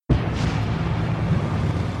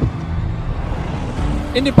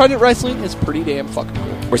Independent wrestling is pretty damn fucking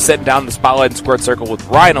cool. We're sitting down in the Spotlight and Squared Circle with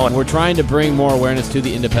Rhino. We're trying to bring more awareness to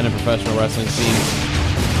the independent professional wrestling scene.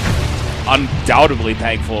 Undoubtedly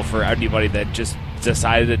thankful for anybody that just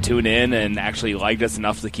decided to tune in and actually liked us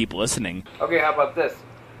enough to keep listening. Okay, how about this?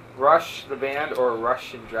 Rush the band or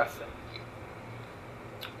Russian dressing?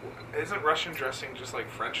 Isn't Russian dressing just like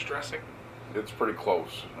French dressing? It's pretty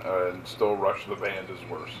close, and still Rush the Band is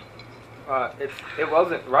worse. It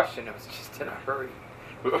wasn't Russian, it was just in a hurry.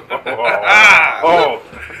 Oh.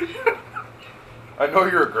 I know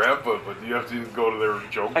you're a grandpa, but do you have to go to their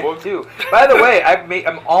joke book? I do. By the way,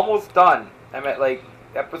 I'm almost done. I'm at like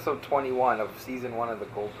episode 21 of season 1 of the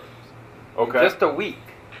Goldbergs. Okay. In just a week.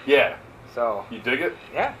 Yeah. So. You dig it?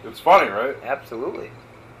 Yeah. It's funny, right? Absolutely.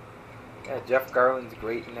 Yeah, Jeff Garland's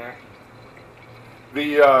great in there.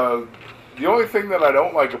 The only thing that I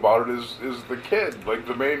don't like about it is the kid, like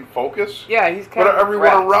the main focus. Yeah, he's kind of. But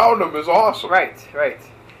everyone around him is awesome. Right.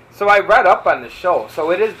 So I read up on the show.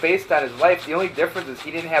 So it is based on his life. The only difference is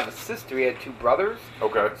he didn't have a sister. He had 2 brothers.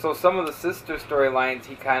 Okay. So some of the sister storylines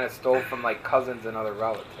he kind of stole from like cousins and other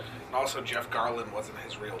relatives. Also, Jeff Garland wasn't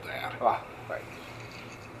his real dad. Oh, right.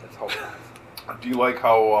 Let's hope not. Do you like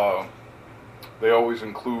how they always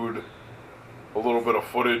include a little bit of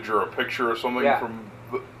footage or a picture or something from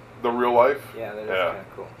the real life? Yeah, that is kind of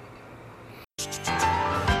cool.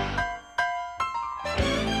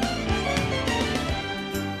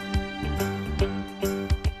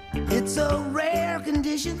 It's a rare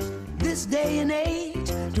condition this day and age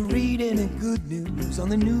to read any good news on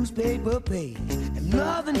the newspaper page. And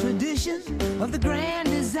love and tradition of the grand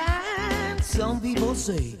design, some people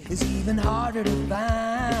say, is even harder to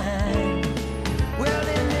find. Well,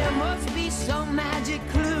 then there must be some magic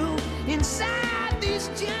clue inside these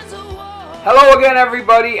gentle walls. Hello again,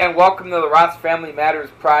 everybody, and welcome to the Ross Family Matters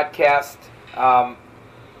Prodcast.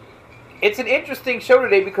 It's an interesting show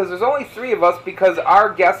today because there's only 3 of us because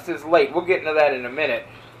our guest is late. We'll get into that in a minute.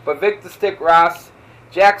 But Vic the Stick Ross,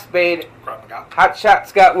 Jack Spade, Hot Shot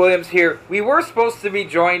Scott Williams here. We were supposed to be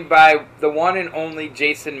joined by the one and only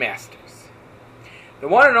Jason Masters. The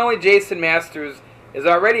one and only Jason Masters is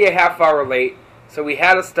already a half hour late, so we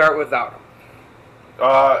had to start without him.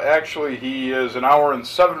 Actually, he is an hour and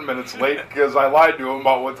 7 minutes late because I lied to him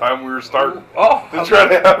about what time we were starting to try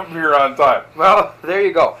to have him here on time. Well, there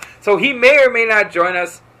you go. So he may or may not join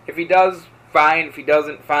us. If he does, fine. If he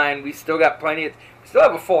doesn't, fine. We still got plenty. We still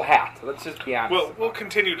have a full hat. Let's just be honest. We'll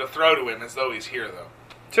continue to throw to him as though he's here, though.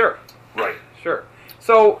 Sure. Right. Sure.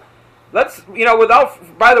 So let's,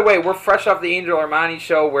 by the way, we're fresh off the Angel Armani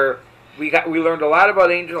show where we learned a lot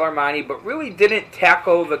about Angel Armani, but really didn't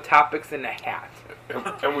tackle the topics in the hat.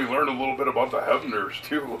 And we learned a little bit about the Hebners,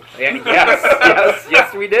 too.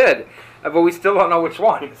 Yes, we did. But we still don't know which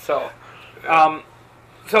one. So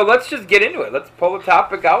let's just get into it. Let's pull the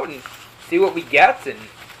topic out and see what we get and,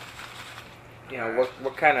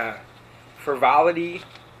 what kind of frivolity.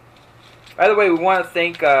 By the way, we want to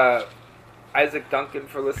thank Isaac Duncan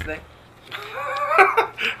for listening.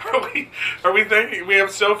 Are we thanking? We have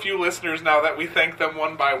so few listeners now that we thank them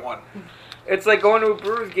one by one. It's like going to a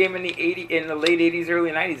Brewers game in the late 80s, early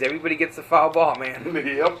 90s. Everybody gets a foul ball, man.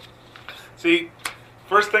 Yep. See,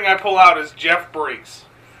 first thing I pull out is Jeff Briggs.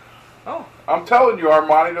 Oh. I'm telling you,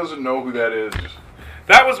 Armani doesn't know who that is.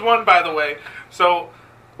 That was one, by the way. So,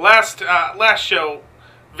 last show,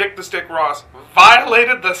 Vic the Stick Ross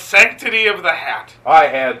violated the sanctity of the hat. I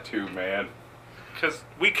had to, man. Because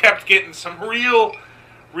we kept getting some real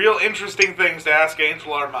interesting things to ask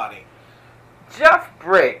Angel Armani. Jeff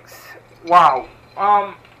Briggs. Wow.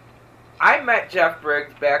 I met Jeff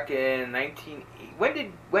Briggs back in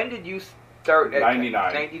 1980. When did you start?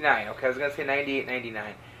 99. 99. Okay, I was gonna say 98,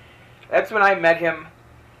 99. That's when I met him.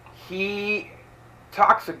 He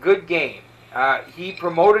talks a good game. He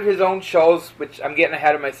promoted his own shows, which I'm getting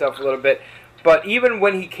ahead of myself a little bit. But even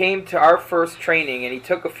when he came to our first training and he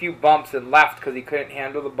took a few bumps and left because he couldn't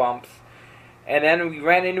handle the bumps, and then we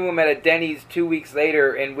ran into him at a Denny's 2 weeks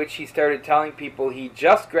later in which he started telling people he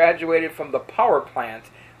just graduated from the power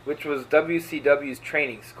plant, which was WCW's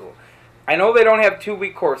training school. I know they don't have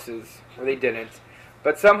 2-week courses, or they didn't,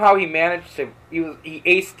 but somehow he managed to, he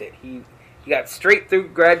aced it. He got straight through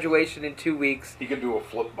graduation in 2 weeks. He could do a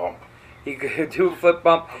flip bump. He could do a flip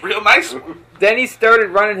bump. A real nice one. Then he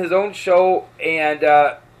started running his own show, and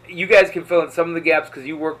you guys can fill in some of the gaps because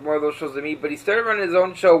you worked more of those shows than me, but he started running his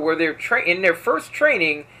own show where they're in their first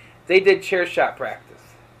training, they did chair shot practice.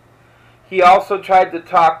 He also tried to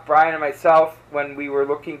talk Brian and myself when we were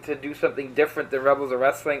looking to do something different than Rebels of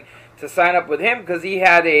Wrestling to sign up with him because he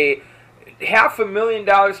had a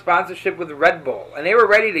 $500,000 sponsorship with Red Bull, and they were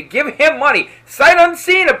ready to give him money, sight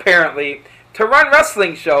unseen apparently, to run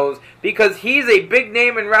wrestling shows because he's a big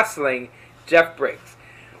name in wrestling, Jeff Briggs.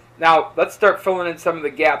 Now, let's start filling in some of the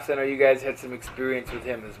gaps. I know you guys had some experience with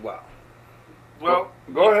him as well. Well,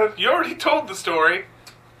 go ahead. You already told the story,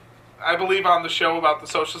 I believe, on the show about the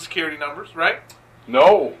Social Security numbers, right?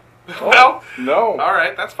 No. Well, no. All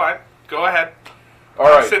right, that's fine. Go ahead. All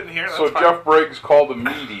right. Sitting here. That's so fine. Jeff Briggs called a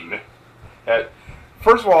meeting.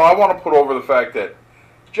 First of all, I want to put over the fact that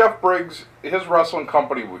Jeff Briggs, his wrestling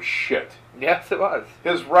company was shit. Yes, it was.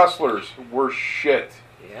 His wrestlers were shit.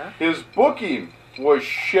 Yeah. His booking was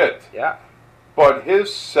shit. Yeah. But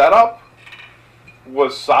his setup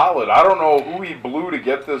was solid. I don't know who he blew to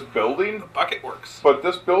get this building. Bucket Works. But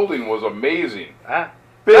this building was amazing.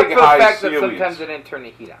 Big Big high high ceilings. ceilings. Sometimes it didn't turn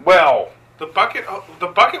the heat on. Well, The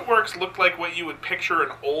Bucket Works looked like what you would picture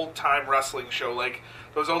an old time wrestling show, like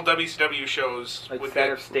those old WCW shows Like with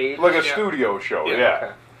center stage. like a Yeah. studio show, Yeah. yeah.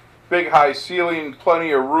 Okay. Big high ceiling,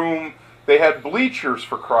 plenty of room. They had bleachers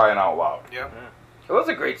for crying out loud. Yeah. It was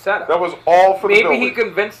a great setup. That was all for the Maybe building. he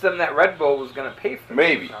convinced them that Red Bull was going to pay for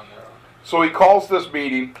Maybe. this. So he calls this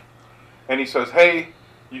meeting, and he says, hey,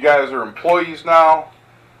 you guys are employees now.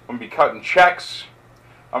 I'm going to be cutting checks.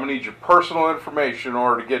 I'm going to need your personal information in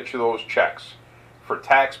order to get you those checks for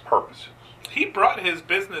tax purposes. He brought his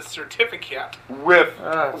business certificate. With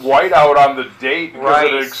whiteout on the date because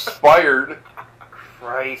it Right. expired.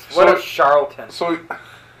 Christ, what a charlatan. So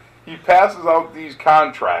he passes out these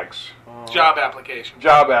contracts, Job application.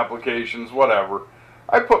 job applications, whatever.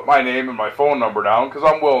 I put my name and my phone number down because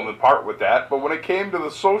I'm willing to part with that. But when it came to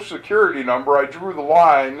the Social Security number, I drew the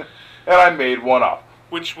line and I made one up.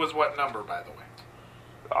 Which was what number, by the way?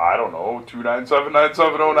 I don't know,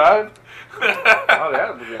 2979709. Oh,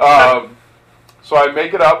 that would be So I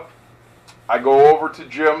make it up. I go over to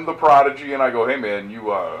Jim, the Prodigy, and I go, hey man, you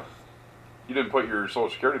didn't put your Social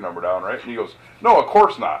Security number down, right? And he goes, no, of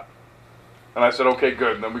course not. And I said, okay,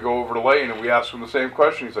 good. And then we go over to Lane and we ask him the same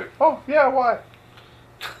question. He's like, oh, yeah, why?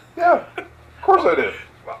 Yeah, of course I did.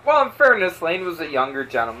 Well, in fairness, Lane was a younger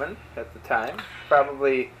gentleman at the time.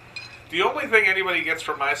 Probably. The only thing anybody gets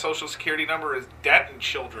from my Social Security number is debt and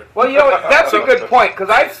children. Well, you know, that's a good point, because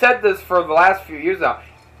I've said this for the last few years now.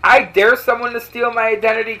 I dare someone to steal my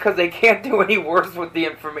identity because they can't do any worse with the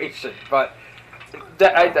information. But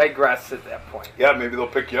I digress at that point. Yeah, maybe they'll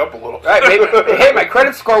pick you up a little. Right, maybe, hey, my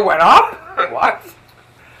credit score went up? What?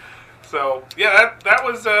 So yeah, that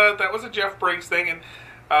was a Jeff Briggs thing, and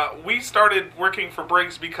we started working for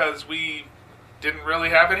Briggs because we didn't really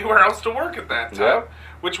have anywhere else to work at that time. Yeah.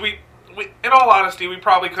 Which we, in all honesty, we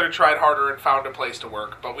probably could have tried harder and found a place to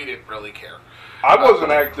work, but we didn't really care. I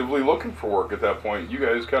wasn't actively looking for work at that point. You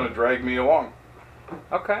guys kind of dragged me along.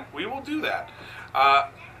 Okay. We will do that.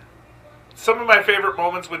 Some of my favorite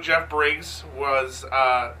moments with Jeff Briggs was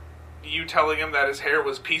you telling him that his hair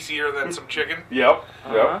was piecier than some chicken. Yep,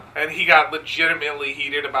 yep. And he got legitimately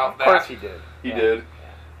heated about that. Of course he did. He did.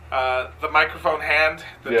 The microphone hand,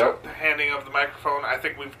 the handing of the microphone. I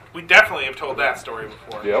think we definitely have told that story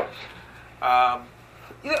before. Yep.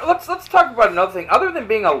 Let's talk about another thing. Other than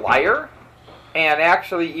being a liar, and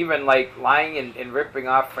actually even like lying and ripping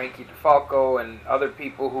off Frankie DeFalco and other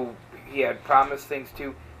people who he had promised things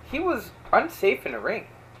to, he was unsafe in the ring.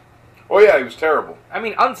 Oh yeah, he was terrible. I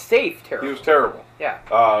mean, unsafe, terrible. He was terrible.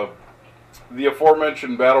 Yeah. The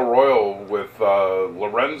aforementioned Battle Royal with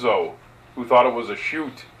Lorenzo, who thought it was a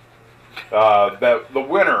shoot, that the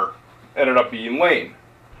winner ended up being Lane.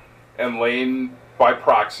 And Lane, by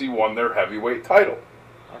proxy, won their heavyweight title.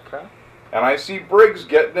 Okay. And I see Briggs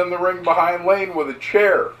getting in the ring behind Lane with a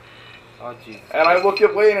chair. Oh, Jesus. And I look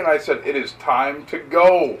at Lane and I said, it is time to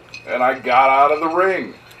go. And I got out of the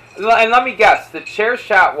ring. And let me guess, the chair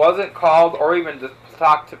shot wasn't called or even just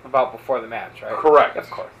talked about before the match, right? Correct. Of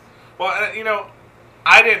course. Well,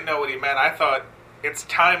 I didn't know what he meant. I thought it's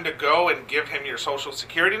time to go and give him your Social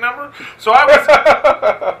Security number. So I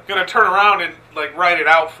was going to turn around and write it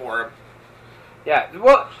out for him. Yeah,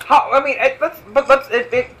 well,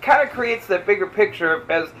 it kind of creates that bigger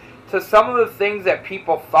picture as to some of the things that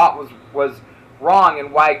people thought was wrong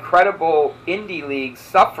and why credible indie leagues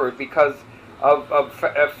suffered because of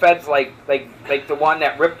feds like the one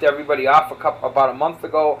that ripped everybody off about a month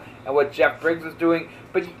ago and what Jeff Briggs was doing.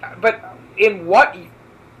 But in what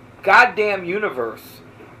goddamn universe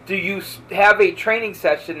do you have a training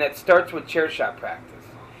session that starts with chair shot practice?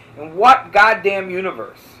 In what goddamn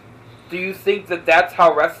universe do you think that that's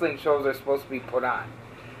how wrestling shows are supposed to be put on?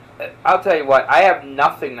 I'll tell you what, I have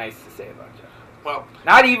nothing nice to say about Jeff. Well,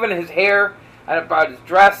 not even his hair, and about his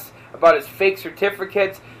dress, about his fake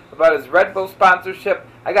certificates, about his Red Bull sponsorship.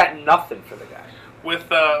 I got nothing for the guy.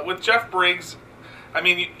 With Jeff Briggs, I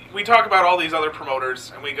mean, we talk about all these other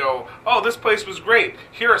promoters, and we go, oh, this place was great.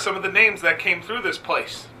 Here are some of the names that came through this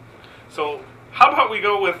place. So how about we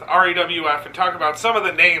go with REWF and talk about some of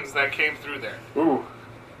the names that came through there? Ooh.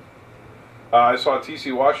 I saw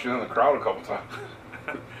T.C. Washington in the crowd a couple times.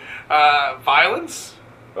 Violence.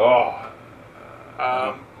 Oh.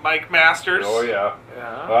 Mike Masters. Oh, yeah.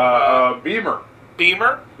 Yeah.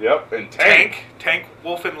 Beamer. Yep. And Tank. Tank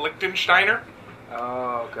Wolfen-Lichtensteiner.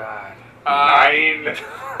 Oh, God. 9.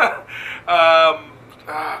 Oh,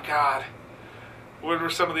 God. What were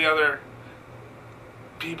some of the other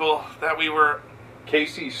people that we were...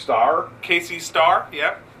 Casey Starr. Casey Starr,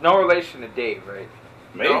 yep. No relation to Dave, right?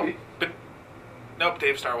 Maybe. Nope,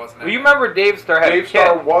 Dave Starr wasn't there. Well, you remember Dave Starr had Dave a kid.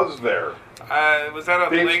 Starr was there. Was that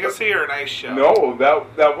a Dave Legacy or an Ice show? No,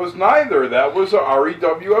 that was neither. That was a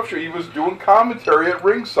REWF show. He was doing commentary at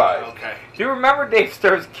ringside. Okay. Do you remember Dave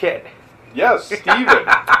Starr's kid? Yes, Steven.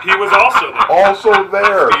 He was also there. Also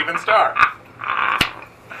there. Steven Starr.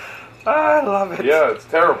 I love it. Yeah, it's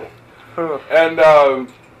terrible. And,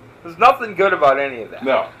 There's nothing good about any of that.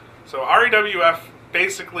 no. So REWF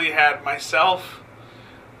basically had myself,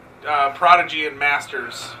 Prodigy, and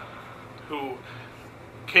Masters, who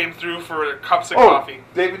came through for cups of coffee.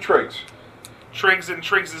 David Triggs. Triggs and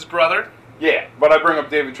Triggs' brother. Yeah, but I bring up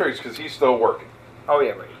David Triggs because he's still working. Oh,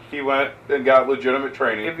 yeah, right. He went and got legitimate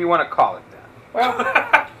training. If you want to call it that.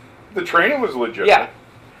 Well, the training was legitimate. Yeah.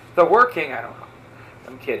 The working, I don't know.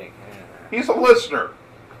 I'm kidding. He's a listener.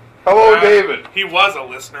 Hello, David. He was a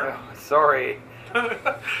listener. Oh, sorry.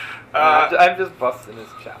 I'm just busting his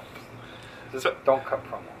chops. Just don't cut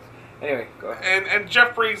promos. Anyway, go ahead. And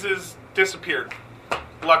Jeff Briggs is disappeared.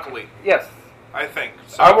 Luckily, Yes. I think.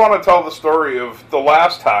 So, I want to tell the story of the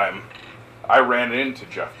last time I ran into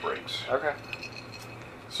Jeff Briggs. Okay.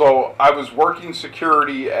 So I was working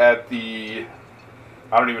security at the,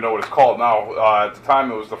 I don't even know what it's called now. At the time,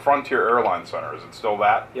 it was the Frontier Airline Center. Is it still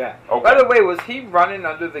that? Yeah. Okay. By the way, was he running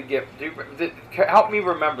under the gift? Help me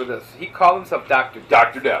remember this. He called himself Dr. Death.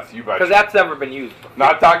 Dr. Death, you betcha. Because that's never been used before.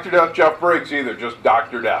 Not Dr. Death Jeff Briggs either, just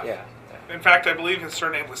Dr. Death. Yeah. in fact, I believe his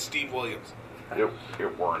surname was Steve Williams.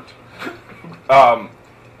 It weren't.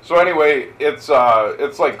 So anyway, it's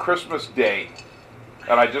like Christmas Day,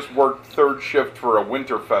 and I just worked third shift for a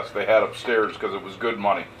Winterfest they had upstairs because it was good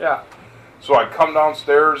money. Yeah. So I come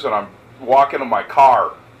downstairs and I'm walking to my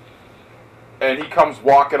car, and he comes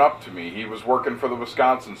walking up to me. He was working for the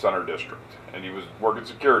Wisconsin Center District, and he was working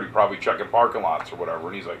security, probably checking parking lots or whatever.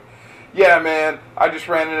 And he's like, "Yeah, man, I just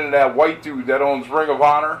ran into that white dude that owns Ring of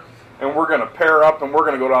Honor, and we're gonna pair up and we're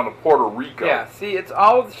gonna go down to Puerto Rico." Yeah, see, it's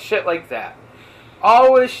all shit like that.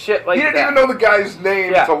 Always shit like He that. didn't even know the guy's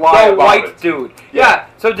name Yeah, to lie the about white it. dude. Yeah. Yeah.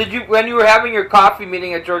 So did you, when you were having your coffee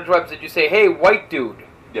meeting at George Webb's, did you say, "Hey, white dude"?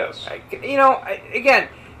 Yes. You know, again,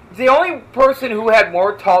 the only person who had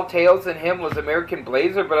more tall tales than him was American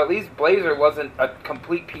Blazer, but at least Blazer wasn't a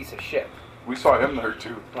complete piece of shit. We saw him there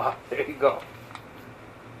too. Well, there you go.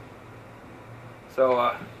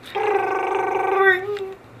 So,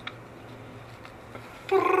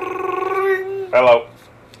 Hello.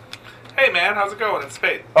 Hey man, how's it going? It's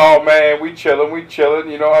Spade. Oh man, we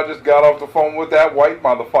chillin'. You know, I just got off the phone with that white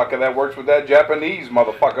motherfucker that works with that Japanese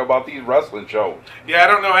motherfucker about these wrestling shows. Yeah, I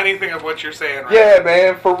don't know anything of what you're saying right Yeah,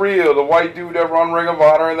 man, for real. The white dude that run Ring of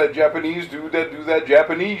Honor and that Japanese dude that do that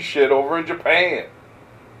Japanese shit over in Japan.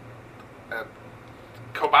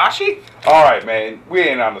 Kobashi? Alright, man, we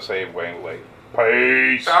ain't on the same wavelength.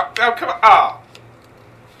 Peace. Oh, come on. Oh.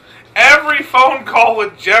 Every phone call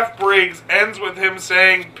with Jeff Briggs ends with him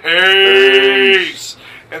saying peace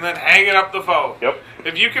and then hanging up the phone. Yep.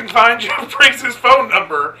 If you can find Jeff Briggs' phone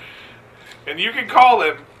number and you can call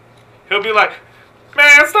him, he'll be like,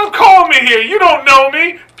 "Man, stop calling me here. You don't know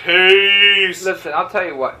me. Peace." listen, I'll tell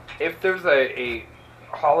you what. If there's a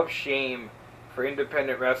Hall of Shame for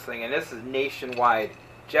independent wrestling, and this is nationwide,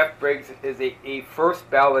 Jeff Briggs is a first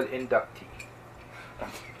ballot inductee.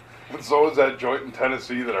 And so is that joint in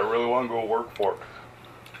Tennessee that I really want to go work for.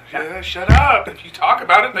 Yeah, shut up. If you talk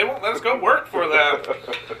about it, they won't let us go work for them.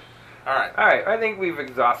 All right. All right, I think we've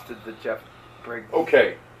exhausted the Jeff Briggs.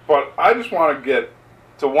 Okay, but I just want to get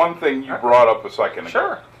to one thing you brought up a second ago.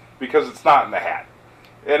 Sure. Because it's not in the hat.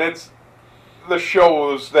 And it's the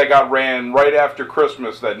shows that got ran right after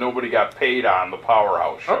Christmas that nobody got paid on, the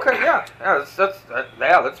Powerhouse show. Okay, yeah.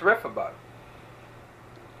 Let's riff about it.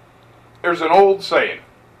 There's an old saying.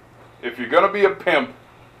 If you're going to be a pimp,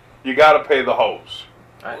 you got to pay the hose.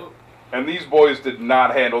 Right. And these boys did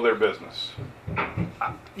not handle their business.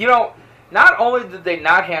 You know, not only did they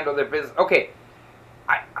not handle their business, okay,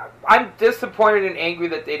 I'm disappointed and angry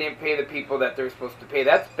that they didn't pay the people that they're supposed to pay.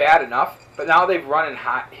 That's bad enough, but now they've run and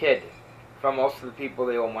hid from most of the people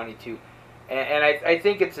they owe money to, and I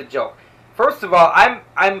think it's a joke. First of all, I'm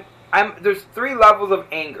there's 3 levels of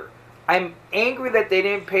anger. I'm angry that they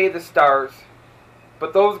didn't pay the stars,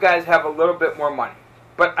 but those guys have a little bit more money.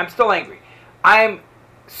 But I'm still angry. I'm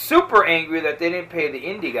super angry that they didn't pay the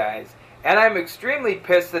indie guys, and I'm extremely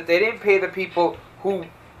pissed that they didn't pay the people who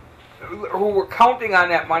were counting on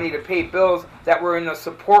that money to pay bills that were in a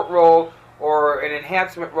support role or an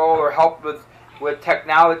enhancement role or help with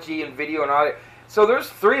technology and video and all that. So there's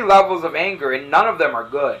 3 levels of anger, and none of them are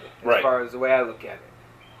good as far as the way I look at it.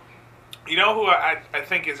 You know who I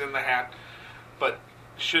think is in the hat, but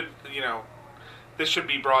this should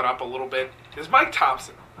be brought up a little bit, is Mike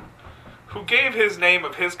Thompson, who gave his name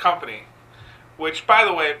of his company, which, by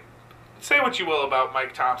the way, say what you will about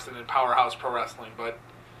Mike Thompson and Powerhouse Pro Wrestling, but,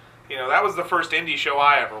 that was the first indie show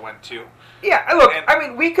I ever went to. Yeah, look, I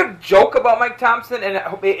mean, we could joke about Mike Thompson, and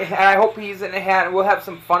I hope he's in the hat, and we'll have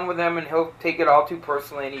some fun with him, and he'll take it all too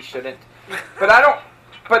personally, and he shouldn't. But I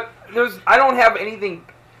don't have anything.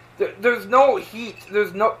 There's no heat.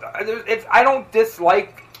 I don't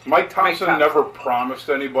dislike Mike Thompson never promised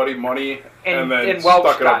anybody money and then Welch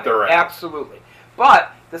stuck it up their ass. Absolutely.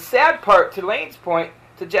 But the sad part, to Lane's point,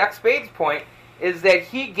 to Jack Spade's point, is that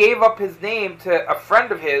he gave up his name to a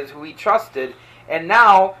friend of his who he trusted, and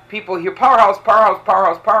now people hear Powerhouse,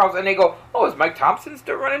 and they go, oh, is Mike Thompson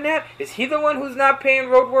still running that? Is he the one who's not paying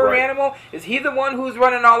Road Warrior Animal? Is he the one who's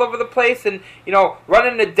running all over the place and,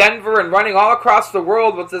 running to Denver and running all across the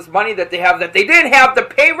world with this money that they have that they didn't have to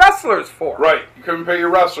pay wrestlers for? Right. You couldn't pay your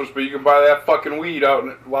wrestlers, but you can buy that fucking weed out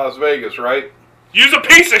in Las Vegas, right? You was a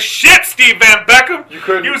piece of shit, Steve Van Beckham.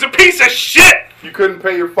 You was a piece of shit. You couldn't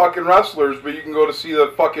pay your fucking wrestlers, but you can go to see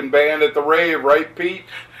the fucking band at the rave, right, Pete?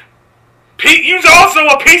 Pete, you's also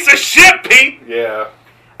a piece of shit, Pete. Yeah.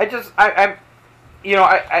 I'd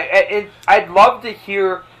love to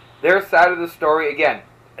hear their side of the story again.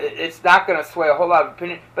 It's not going to sway a whole lot of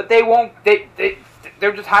opinion, but they won't.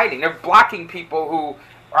 They're just hiding. They're blocking people who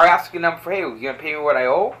are asking them for, hey, you going to pay me what I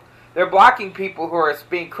owe? They're blocking people who are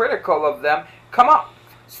being critical of them. Come on,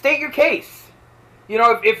 state your case.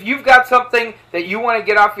 If you've got something that you want to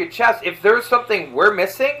get off your chest, if there's something we're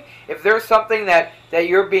missing, if there's something that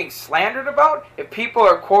you're being slandered about, if people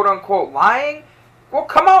are quote-unquote lying, well,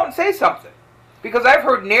 come out and say something. Because I've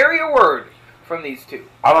heard nary a word from these two.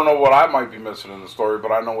 I don't know what I might be missing in the story, but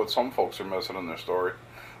I know what some folks are missing in their story.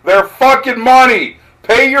 Their fucking money!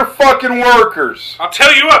 Pay your fucking workers! I'll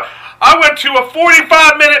tell you what, I went to a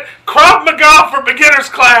 45-minute Krav Maga for beginners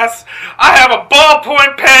class. I have a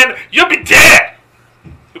ballpoint pen. You'll be dead.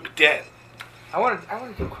 You'll be dead. I want to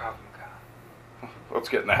do Krav Maga. Let's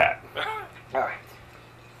get in the hat. All right.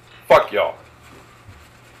 Fuck y'all.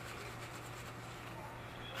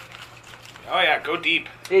 Oh yeah, go deep.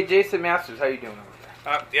 Hey, Jason Masters, how you doing over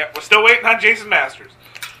there? Yeah, we're still waiting on Jason Masters.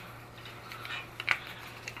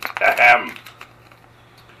 Ahem.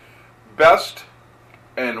 Best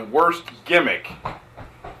and worst gimmick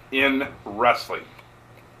in wrestling.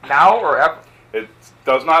 Now or ever? It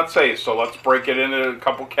does not say, so let's break it into a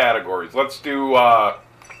couple categories. Let's do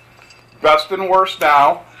best and worst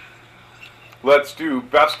now. Let's do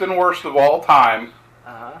best and worst of all time.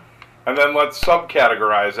 Uh-huh. And then let's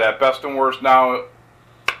subcategorize that. Best and worst now,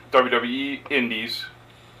 WWE Indies.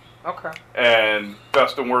 Okay. And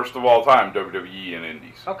best and worst of all time, WWE and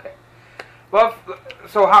Indies. Okay. Well,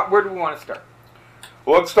 so where do we want to start?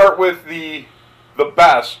 Well, let's start with the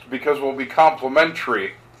best, because we'll be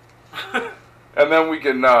complimentary. And then we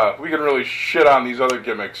can really shit on these other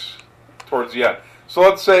gimmicks towards the end. So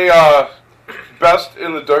let's say best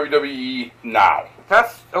in the WWE now.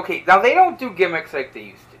 That's okay. Now they don't do gimmicks like they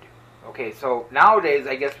used to do. Okay, so nowadays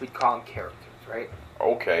I guess we'd call them characters, right?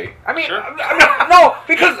 Okay. I mean, sure. no,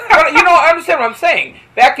 because I understand what I'm saying.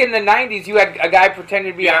 Back in the '90s, you had a guy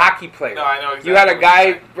pretending to be a hockey player. No, I know exactly. You had a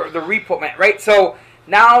guy, the repo man, right? So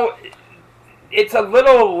now it's a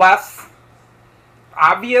little less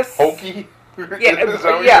obvious. Hokey.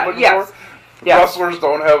 Yeah, yes. Wrestlers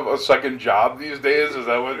don't have a second job these days. Is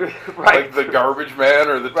that what? Right. Like the garbage man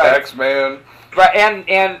or the tax man. Right, and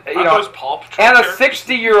you know, those Paw Patrol and a characters?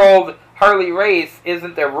 60-year-old Harley Race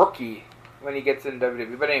isn't their rookie when he gets in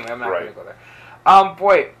WWE. But anyway, I'm not going to go there.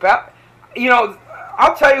 You know,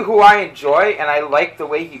 I'll tell you who I enjoy, and I like the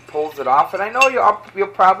way he pulls it off. And I know you'll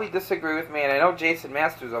probably disagree with me, and I know Jason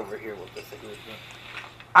Masters over here will disagree with me.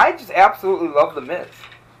 I just absolutely love The Miz.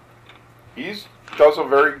 He does a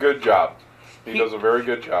very good job. He does a very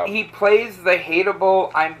good job. He plays the hateable,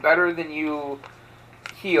 I'm better than you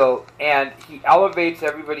heel, and he elevates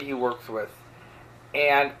everybody he works with.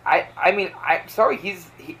 And I mean, I'm sorry,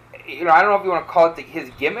 I don't know if you want to call it his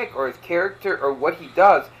gimmick or his character or what he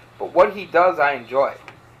does, but what he does, I enjoy.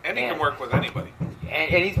 And he can work with anybody.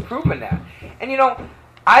 And he's proven that. And, you know,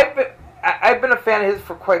 I've been a fan of his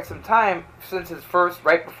for quite some time, since his first,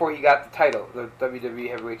 right before he got the title, the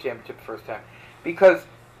WWE Heavyweight Championship the first time, because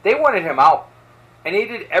they wanted him out. And he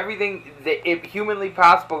did everything that humanly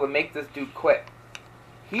possible to make this dude quit.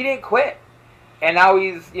 He didn't quit. And now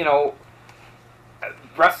he's, you know,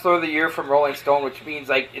 Wrestler of the Year from Rolling Stone, which means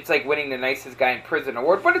it's like winning the nicest guy in prison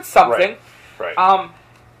award, but it's something. Right.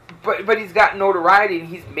 But he's got notoriety, and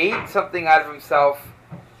he's made something out of himself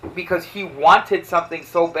because he wanted something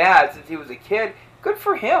so bad since he was a kid. Good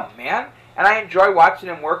for him, man. And I enjoy watching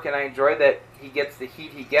him work, and I enjoy that he gets the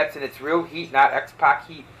heat he gets, and it's real heat, not X-Pac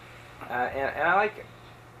heat. And I like it.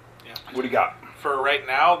 Yeah. What do you got? For right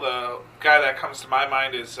now, the guy that comes to my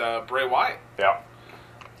mind is Bray Wyatt. Yeah.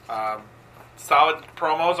 Solid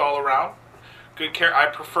promos all around. Good care. I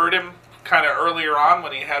preferred him kind of earlier on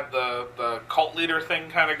when he had the cult leader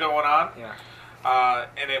thing kind of going on. Yeah.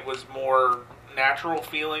 And it was more natural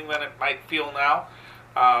feeling than it might feel now.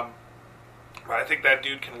 But I think that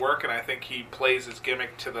dude can work, and I think he plays his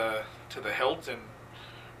gimmick to the hilt and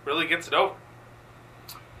really gets it over.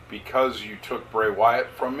 Because you took Bray Wyatt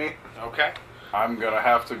from me, Okay. I'm going to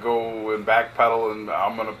have to go and backpedal, and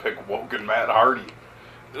I'm going to pick Woken Matt Hardy.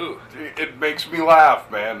 Ooh. It makes me laugh,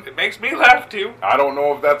 man. It makes me laugh, too. I don't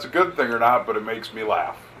know if that's a good thing or not, but it makes me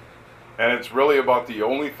laugh. And it's really about the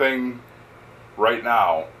only thing right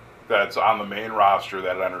now that's on the main roster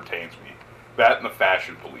that entertains me. That and the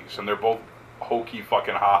Fashion Police. And they're both hokey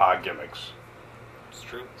fucking ha-ha gimmicks. It's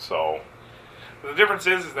true. So... The difference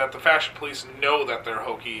is that the Fashion Police know that they're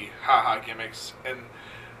hokey, ha-ha gimmicks, and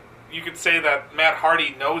you could say that Matt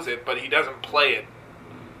Hardy knows it, but he doesn't play it.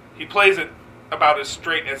 He plays it about as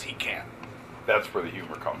straight as he can. That's where the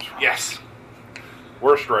humor comes from. Yes.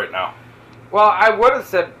 We're straight now. Well, I would have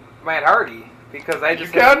said Matt Hardy, because I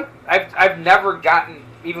just... I've never gotten,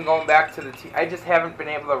 even going back to the team, I just haven't been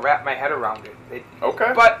able to wrap my head around it.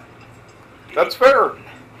 Okay. But... That's fair.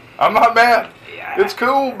 I'm not mad. Yeah. It's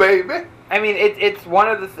cool, baby. I mean, it's one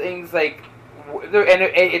of the things, like, and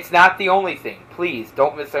it's not the only thing. Please,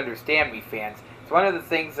 don't misunderstand me, fans. It's one of the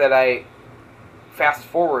things that I fast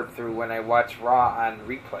forward through when I watch Raw on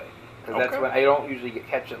replay. Because that's when I don't usually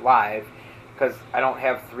catch it live, because I don't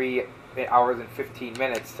have 3 hours and 15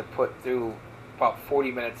 minutes to put through about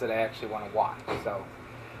 40 minutes that I actually want to watch. So,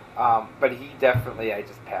 but he definitely, I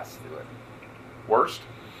just passed through it. Worst?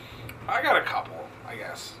 I got a couple, I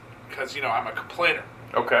guess, because, you know, I'm a complainer.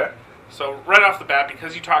 Okay. So, right off the bat,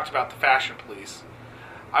 because you talked about the Fashion Police,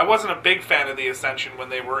 I wasn't a big fan of the Ascension when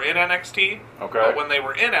they were in NXT. Okay. But when they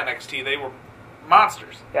were in NXT, they were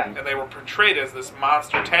monsters. Yeah. And they were portrayed as this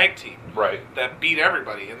monster tag team. Right. That beat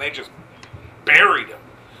everybody, and they just buried them.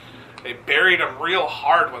 They buried them real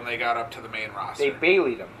hard when they got up to the main roster. They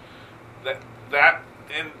Bailey'd him.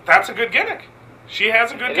 And that's a good gimmick. She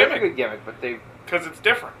has a good gimmick. It's a good gimmick, but they... Because it's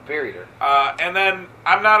different. Buried her. And then,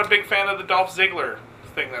 I'm not a big fan of the Dolph Ziggler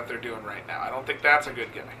thing that they're doing right now. I don't think that's a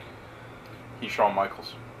good gimmick. He's Shawn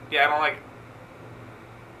Michaels. Yeah, I don't like it.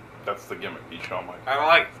 That's the gimmick. He's Shawn Michaels. I don't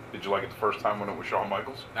like it. Did you like it the first time when it was Shawn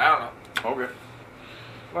Michaels? I don't know. Okay.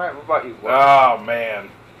 All right, what about you? Oh, man.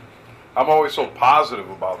 I'm always so positive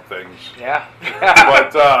about things. Yeah.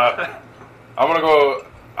 But I'm going to go...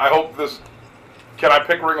 I hope this... Can I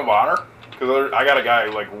pick Ring of Honor? Because I got a guy,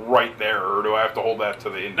 like, right there, or do I have to hold that to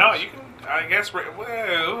the Indies? No, you can... I guess...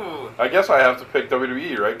 Whoa. I guess I have to pick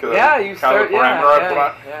WWE, right? Cause Yeah, that's you kind of start... the parameter I put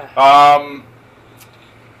on.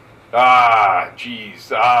 Yeah.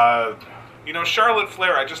 Jeez. You know, Charlotte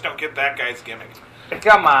Flair, I just don't get that guy's gimmick.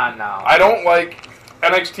 Come on now. I don't like...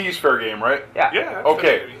 NXT's fair game, right? Yeah. Yeah. That's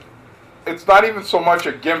Okay. It's not even so much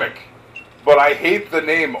a gimmick, but I hate the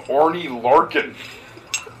name Orny Larkin.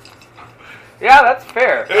 Yeah, that's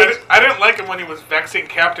fair. I didn't like him when he was vexing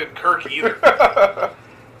Captain Kirk either.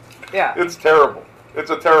 Yeah. It's terrible.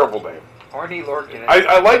 It's a terrible name. Orny Lorcan.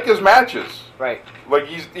 I like his matches. Right. Like,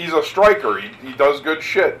 he's a striker. He does good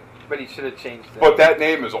shit. But he should have changed it. But that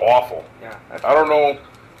name is awful. Yeah. I don't know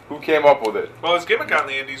who came up with it. Well, his gimmick on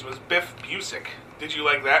the Indies was Biff Busick. Did you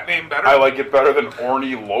like that name better? I like it better than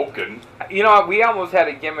Orny Loken. You know what? We almost had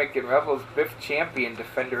a gimmick in Rebels, Biff Champion,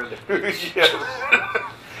 Defender of the Beach. Yes.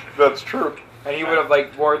 That's true. And he would have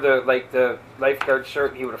wore the lifeguard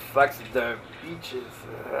shirt, and he would have flexed the beaches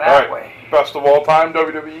All that right. way. Best of all time,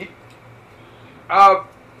 WWE?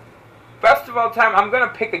 Best of all time, I'm going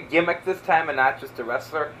to pick a gimmick this time and not just a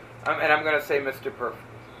wrestler. And I'm going to say Mr. Perfect.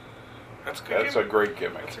 That's a good That's gimmick. a great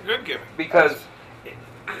gimmick. That's a good gimmick. Because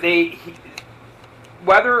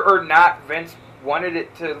whether or not Vince wanted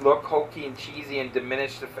it to look hokey and cheesy and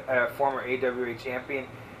diminish the former AWA champion,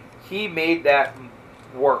 he made that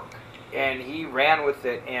work, and he ran with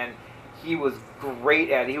it, and he was great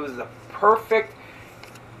at it. He was the perfect,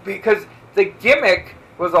 because the gimmick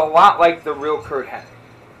was a lot like the real Kurt Hennig.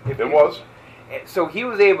 It was. So he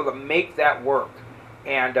was able to make that work,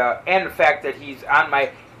 and the fact that he's on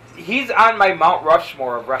my Mount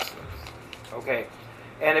Rushmore of wrestlers. Okay,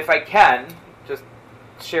 and if I can just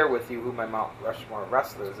share with you who my Mount Rushmore of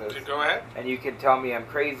wrestlers is. Go ahead. And you can tell me I'm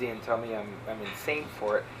crazy and tell me I'm insane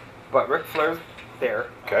for it. But Ric Flair's there.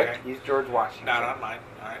 Okay. He's George Washington. Not on mine.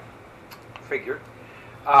 All right. Figured.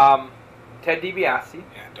 Ted DiBiase. Yeah,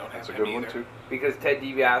 don't have That's a him good one, either. too. Because Ted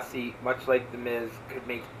DiBiase, much like The Miz, could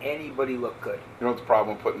make anybody look good. You know what the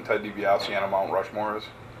problem with putting Ted DiBiase on a Mount Rushmore is?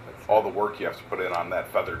 All the work you have to put in on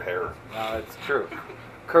that feathered hair. No, it's true.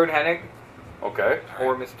 Kurt Hennig, Okay.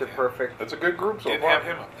 or Mr. Perfect, That's a good group so Didn't far. have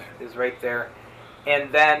him up there. is right there.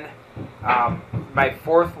 And then my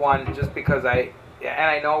fourth one, just because I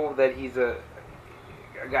know that he's a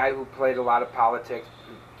guy who played a lot of politics,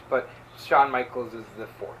 but Shawn Michaels is the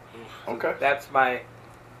fourth. So Okay. that's my.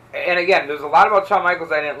 And again, there's a lot about Shawn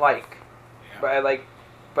Michaels I didn't like, Yeah.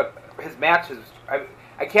 but his matches,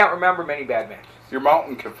 I can't remember many bad matches. Your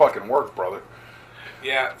mountain can fucking work, brother.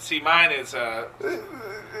 Yeah, see, mine is...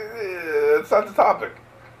 It's not the topic.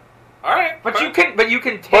 all right. But you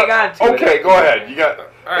can tag on to it. Okay, go ahead. You got.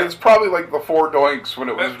 right. It's probably like the Four Doinks when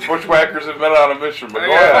it was Bushwhackers and Men on a Mission. But go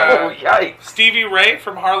Yeah. Oh, ahead. yikes. Stevie Ray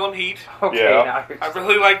from Harlem Heat. Okay, Yeah. now you're I just-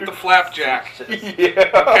 really like the flapjack.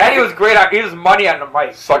 Yeah. And he was great. He was money on the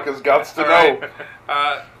mic. Suck his guts to All know.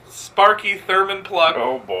 right. Sparky Thurman Plug.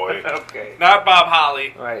 Oh boy. Okay. Not Bob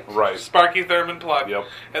Holly. Right. Right. Sparky Thurman Plug. Yep.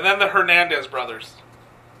 And then the Hernandez brothers.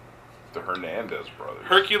 The Hernandez brothers.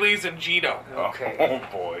 Hercules and Gino. Okay. Oh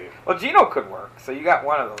boy. Well, Gino could work, so you got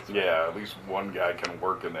one of those. Yeah, at least one guy can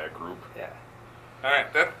work in that group. Yeah. All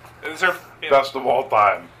right. That is there. Yeah. Best of all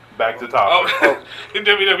time. Back to topic. Oh, in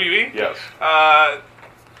WWE. Yes.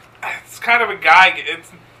 It's kind of a guy.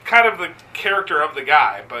 It's kind of the character of the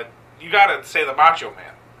guy, but you got to say the Macho Man.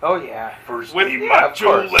 Oh yeah. First With- name yeah, of Macho,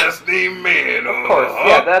 course. last name Man. Of course.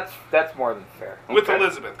 Yeah, that's more than fair. With Okay.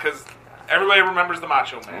 Elizabeth, because everybody remembers the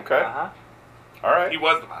Macho Man. Okay. Uh huh. All right. He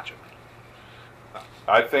was the Macho Man.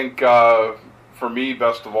 I think for me,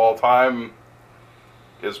 best of all time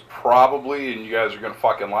is probably, and you guys are going to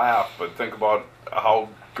fucking laugh, but think about how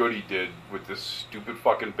good he did with this stupid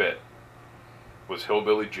fucking bit, was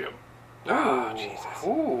Hillbilly Jim. Oh, Jesus.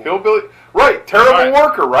 Ooh. Hillbilly, right, terrible All right.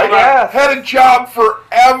 worker, right? Yes. Had a job forever.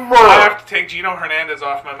 I have to take Gino Hernandez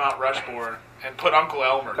off my Mount Rushmore and put Uncle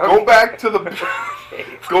Elmer. Go back to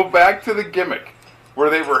the gimmick where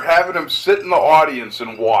they were having him sit in the audience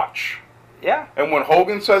and watch. Yeah. And when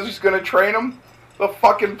Hogan says he's going to train him, the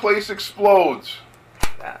fucking place explodes.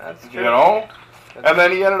 That's true. You know? And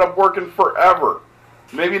then he ended up working forever.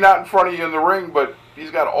 Maybe not in front of you in the ring, but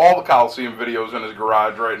he's got all the Coliseum videos in his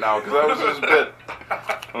garage right now because that was his bit.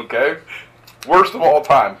 Okay? Worst of all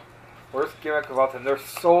time. Worst gimmick of all time. There's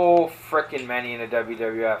so frickin' many in the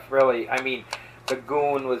WWF. Really. I mean, the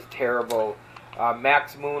Goon was terrible.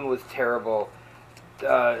 Max Moon was terrible.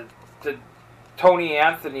 The Tony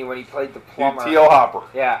Anthony when he played the plumber. TL Hopper.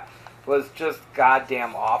 Yeah. Was just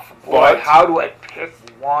goddamn awful. Boy, But- how do I pick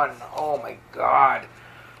one? Oh my god.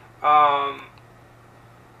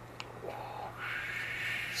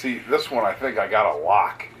 See, this one I think I got a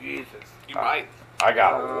lock. Jesus. You might. I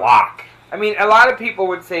got a lock. I mean, a lot of people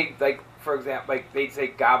would say, like, for example, like they'd say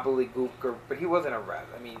gobbledygook, but he wasn't a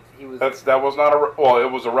wrestler. I mean, he was. That was not a well. It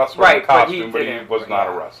was a wrestler Right, in a but he costume, but he didn't- was not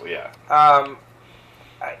a yeah. wrestler. Yeah.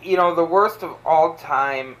 You know, the worst of all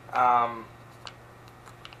time.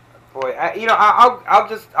 Boy,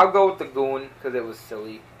 I'll go with the Goon because it was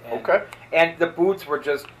silly. And, Okay. And the boots were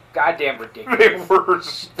just goddamn ridiculous. They were They're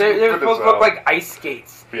stupid supposed to as look hell. like ice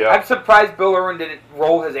skates. Yeah. I'm surprised Bill Irwin didn't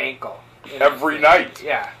roll his ankle Every night.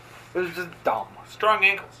 Yeah, it was just dumb. Strong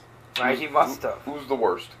ankles. Right? He must have. Who's the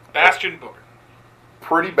worst? Bastion Booger.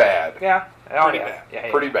 Pretty bad. Yeah. Oh, Pretty yeah. bad. Yeah,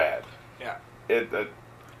 yeah. Pretty bad. Yeah.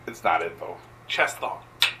 It's not it though. Chest thong.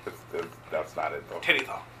 That's not it though. Titty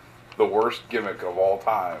thong. The worst gimmick of all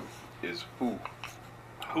time is who?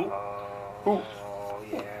 Who? Who? Oh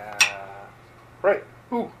yeah. Right.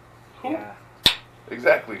 Who? Yeah.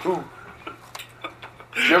 Exactly. Who?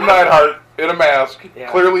 Jim Neidhart in a mask. Yeah.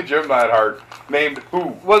 Clearly Jim Neidhart. Named who?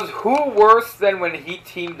 Was who worse than when he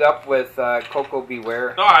teamed up with Coco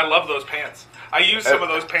Beware? No, I love those pants. I use some of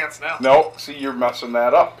those pants now. No, see, you're messing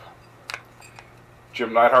that up.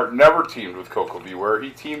 Jim Neidhart never teamed with Coco Beware.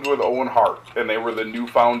 He teamed with Owen Hart, and they were the new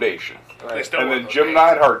foundation. They still And wear then those Jim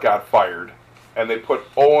pants. Neidhart got fired, and they put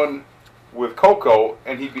Owen with Coco,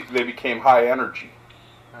 and they became High Energy.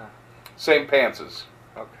 Huh. Same pantses,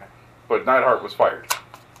 Okay. but Neidhart was fired.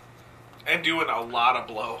 And doing a lot of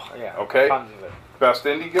blow. Yeah. Okay. Tons of it. Best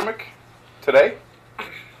indie gimmick today?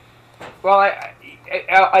 Well,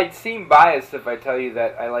 I'd seem biased if I tell you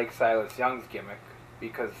that I like Silas Young's gimmick,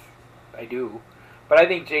 because I do. But I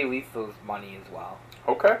think Jay Lethal's money as well.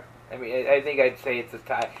 Okay. I mean, I think I'd say it's a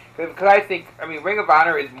tie. Because I think, Ring of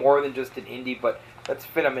Honor is more than just an indie, but let's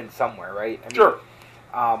fit them in somewhere, right? I mean, Sure.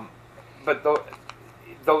 But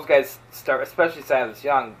those guys start, especially Silas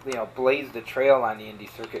Young, blazed a trail on the indie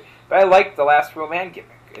circuit. But I like the Last Real Man gimmick.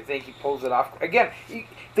 I think he pulls it off. Again,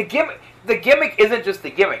 the gimmick isn't just the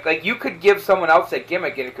gimmick. Like, you could give someone else that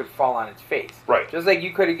gimmick and it could fall on its face. Right. Just like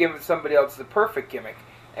you could have given somebody else the perfect gimmick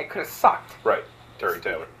and it could have sucked. Right. Terry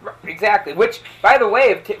Taylor. Exactly. Which, by the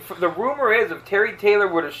way, the rumor is if Terry Taylor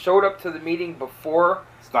would have showed up to the meeting before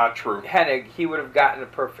It's not true. Hennig, he would have gotten a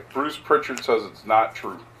perfect. Bruce Pritchard says it's not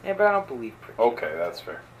true. Yeah, but I don't believe Pritchard. Okay, that's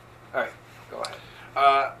fair. All right, go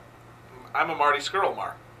ahead. I'm a Marty Skrull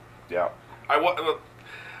mark. Yeah. I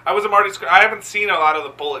was a Marty Skrull. I haven't seen a lot of the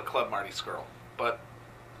Bullet Club Marty Skrull, but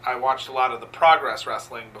I watched a lot of the Progress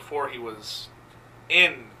Wrestling before he was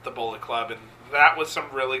in the Bullet Club, and that was some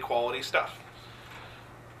really quality stuff.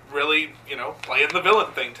 Really, playing the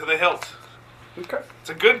villain thing to the hilt. Okay. It's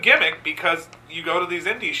a good gimmick because you go to these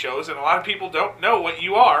indie shows and a lot of people don't know what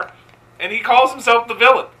you are, and he calls himself the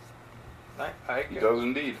villain. I He agree. does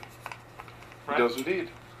indeed. Right. He does indeed.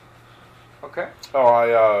 Okay. Oh,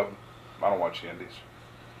 I don't watch the indies.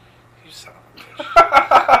 You son of a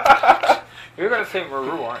bitch. You're going to say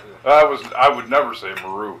Maru, aren't you? I would never say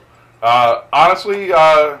Maru. Honestly,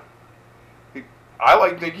 I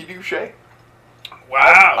like Nikki Duche.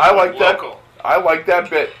 Wow. I like local. that. I like that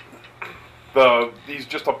bit. He's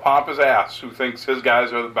just a pompous ass who thinks his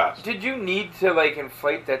guys are the best. Did you need to,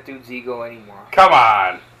 inflate that dude's ego anymore? Come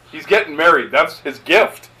on. He's getting married. That's his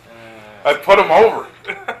gift. I put him over.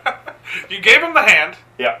 You gave him the hand.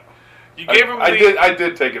 Yeah. You gave him the. I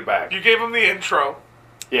did take it back. You gave him the intro.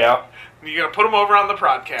 Yeah. You're gonna put him over on the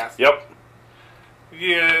Prodcast. Yep.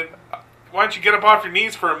 Yeah. Why don't you get up off your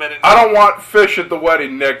knees for a minute? I don't want fish at the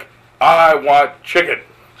wedding, Nick. I want chicken.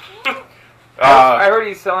 I heard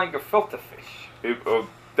he's selling gefilte fish.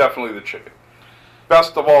 Definitely the chicken.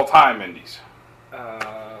 Best of all time, indies.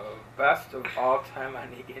 Best of all time on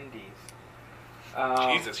the indies.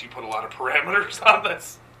 Jesus, you put a lot of parameters on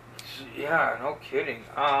this. Yeah, no kidding.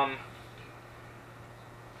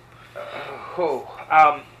 'Cause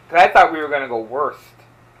I thought we were gonna go worst.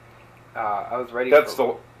 I was ready.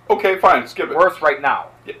 Okay, fine. Skip it. Worst right now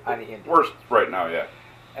Yeah, on the indies. worst right now. Yeah.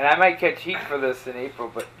 And I might catch heat for this in April,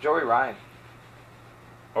 but Joey Ryan,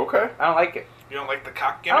 Okay. I don't like it. You don't like the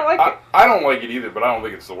cock I gimmick? don't like it. I don't like it either, but I don't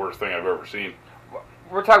think it's the worst thing I've ever seen.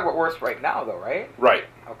 We're talking about worst right now, though, right? Right.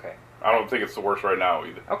 Okay. I don't think it's the worst right now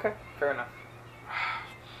either. Okay. Fair enough.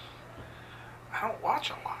 I don't watch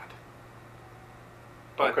a lot.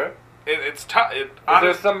 But Okay. it's tough. Is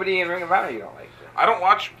there somebody in Ring of Honor you don't like? Then? I don't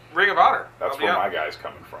watch Ring of Honor. That's I'll be where my honest. guy's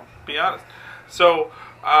coming from. Be honest. So,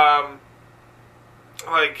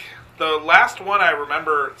 the last one I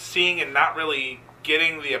remember seeing and not really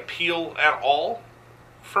getting the appeal at all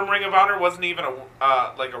from Ring of Honor wasn't even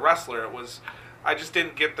a wrestler. It was, I just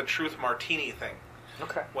didn't get the Truth Martini thing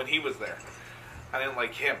Okay. when he was there. I didn't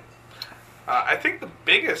like him. I think the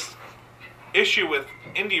biggest issue with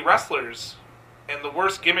indie wrestlers and the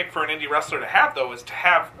worst gimmick for an indie wrestler to have, though, is to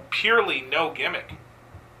have purely no gimmick.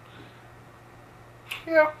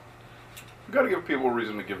 Yeah. You got to give people a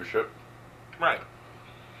reason to give a shit. Right.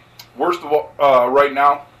 Worst of all, right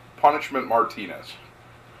now, Punishment Martinez.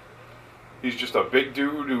 He's just a big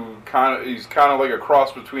dude who he's kind of like a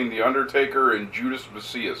cross between The Undertaker and Judas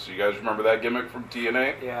Macias. You guys remember that gimmick from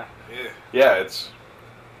TNA? Yeah. Yeah. Yeah,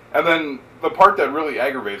 and then the part that really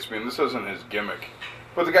aggravates me, and this isn't his gimmick,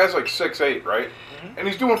 but the guy's like 6'8", right? Mm-hmm. And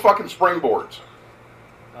he's doing fucking springboards.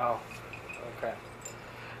 Oh. Okay.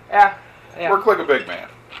 Yeah. Work like a big man.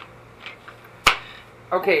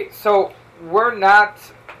 Okay, so we're not.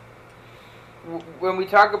 When we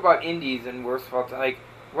talk about indies and worst of all time,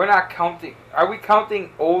 we're not counting. Are we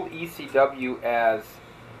counting old ECW as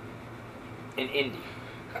an indie?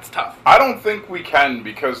 That's tough. I don't think we can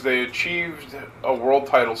because they achieved a world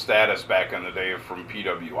title status back in the day from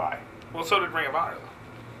PWI. Well, so did Ring of Honor, though.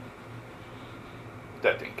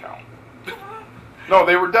 That didn't count. No,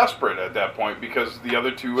 they were desperate at that point because the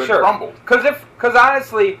other two had Sure. crumbled. Because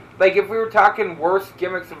honestly, if we were talking worst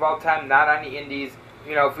gimmicks of all time, not on the indies,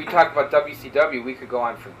 if we talk about WCW, we could go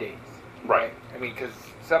on for days. Right. I mean, because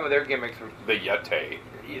some of their gimmicks were The Yeti.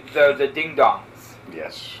 the ding dongs.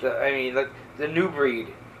 Yes. The new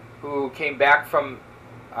breed, who came back from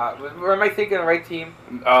Am I thinking the right team?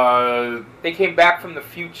 They came back from the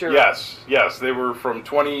future. Yes. They were from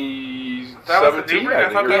 2017. That was the new. I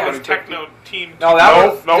thought that was 2015. Techno Team. No,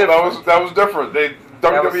 that was different.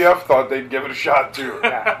 WWF thought they'd give it a shot too.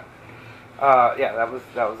 Yeah. That was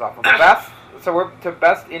awful. The best. So we're to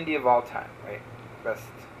best indie of all time, right? Best.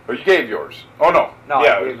 Oh, you gave yours. Oh no. No.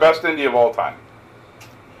 Yeah, best indie of all time.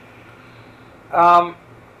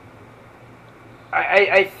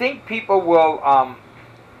 I think people will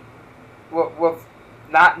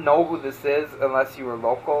not know who this is unless you were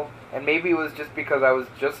local, and maybe it was just because I was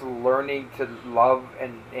just learning to love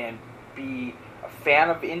and be a fan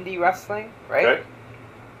of indie wrestling, right? Okay.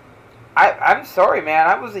 I'm sorry, man.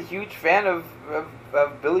 I was a huge fan of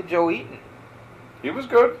Billy Joe Eaton. He was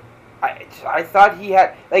good. I thought he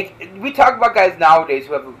had, like, we talk about guys nowadays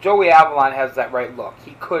who have, Joey Avalon has that right look.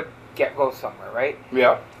 He could go somewhere, right?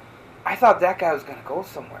 Yeah. I thought that guy was going to go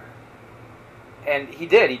somewhere. And he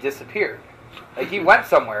did. He disappeared. Like, he went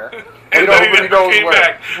somewhere. And then he never came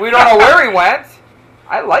back. We don't know where he went.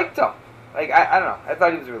 I liked him. Like, I don't know. I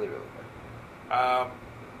thought he was really, really good.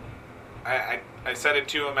 I said it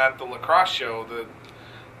to him at the lacrosse show.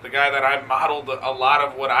 The guy that I modeled a lot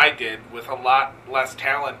of what I did with a lot less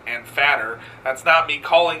talent and fatter. That's not me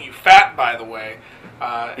calling you fat, by the way.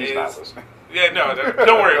 He's not listening. Yeah, no,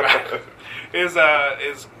 don't worry about it. Is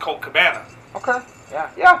Colt Cabana. Okay.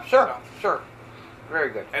 Yeah, sure. Very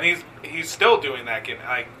good. And he's still doing that.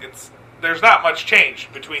 There's not much change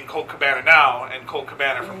between Colt Cabana now and Colt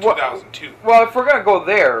Cabana from 2002. Well, if we're gonna go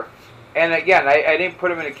there, and again, I didn't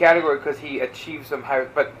put him in a category because he achieved some higher,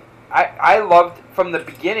 but I loved from the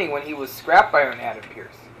beginning when he was Scrap Iron Adam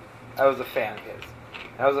Pearce. I was a fan of his.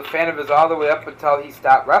 I was a fan of his all the way up until he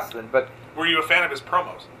stopped wrestling. But were you a fan of his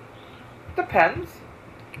promos? Depends.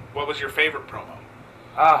 What was your favorite promo?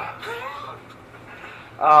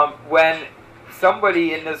 When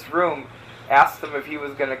somebody in this room asked him if he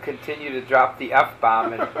was going to continue to drop the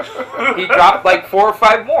F-bomb, and he dropped like 4 or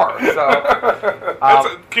 5 more.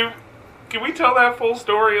 So, can we tell that full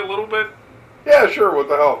story a little bit? Yeah, sure. What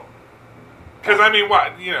the hell? Because, I mean,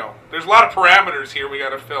 there's a lot of parameters here we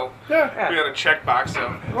got to fill. Yeah. We got to check box,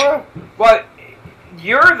 so. Well,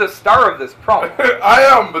 you're the star of this promo. I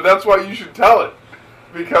am, but that's why you should tell it.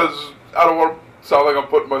 Because I don't want to sound like I'm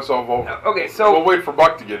putting myself over. Okay, so we'll wait for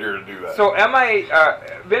Buck to get here to do that. So,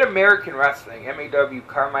 Mid-American Wrestling, MAW,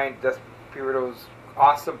 Carmine Despirito's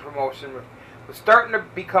awesome promotion, was starting to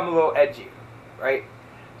become a little edgy, right?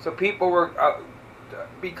 So people were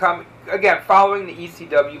following the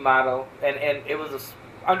ECW model, and it was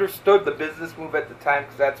understood the business move at the time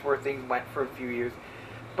because that's where things went for a few years.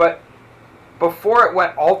 But before it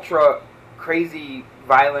went ultra crazy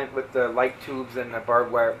violent with the light tubes and the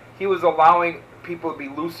barbed wire, he was allowing people to be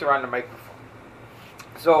looser on the microphone.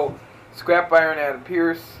 So Scrap Iron Adam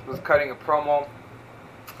Pearce was cutting a promo,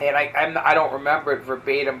 and I don't remember it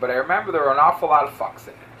verbatim, but I remember there were an awful lot of fucks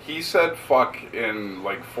in it. He said fuck in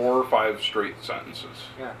like 4 or 5 straight sentences.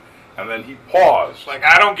 Yeah. And then he paused. Like,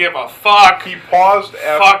 I don't give a fuck. He paused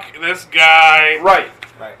after... Fuck this guy. Right.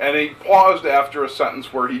 And he paused after a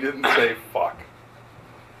sentence where he didn't say fuck.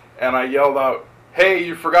 And I yelled out, "Hey,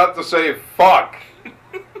 you forgot to say fuck."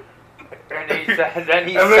 And he said it.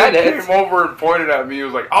 He came over and pointed at me. He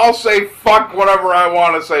was like, "I'll say fuck whenever I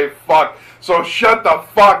want to say fuck, so shut the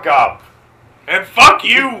fuck up." And fuck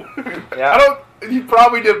you. Yeah. He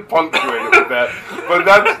probably didn't punctuate it with that, but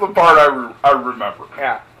that's the part I remember.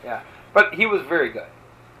 Yeah. But he was very good.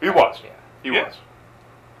 He was. Yeah. He was.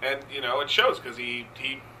 And, it shows because he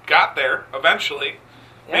got there eventually.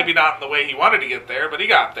 Yeah. Maybe not in the way he wanted to get there, but he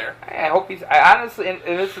got there. I hope I honestly, and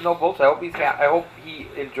this is no bullshit, I hope he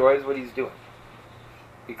enjoys what he's doing.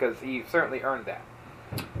 Because he certainly earned that.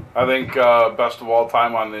 I think best of all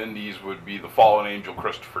time on the Indies would be the Fallen Angel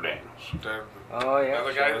Christopher Daniels. Oh, yeah.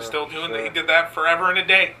 Another guy who's still doing that. He did that forever and a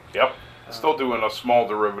day. Yep. Still doing a small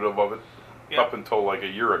derivative of it up until like a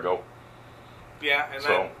year ago. Yeah, and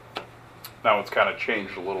so now it's kind of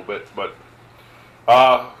changed a little bit, but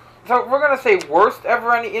so we're gonna say worst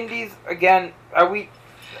ever on the Indies again.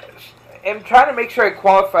 I'm trying to make sure I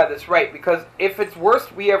qualify this right, because if it's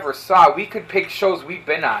worst we ever saw, we could pick shows we've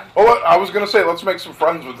been on. Oh, I was gonna say let's make some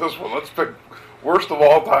friends with this one. Let's pick worst of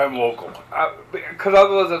all time local. Because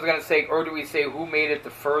otherwise I was gonna say, or do we say who made it the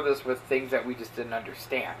furthest with things that we just didn't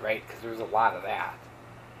understand, right? Because there's a lot of that.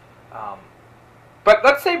 But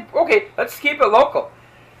let's say, okay, let's keep it local.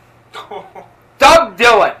 Doug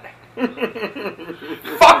Dillon.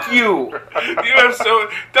 Fuck you.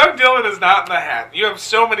 Doug Dillon is not in the hat. You have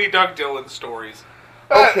so many Doug Dillon stories.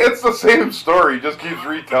 Okay. It's the same story. He just keeps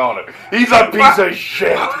retelling it. He's a piece of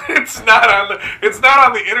shit. It's not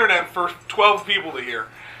on the internet for 12 people to hear.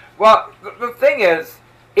 Well, the thing is,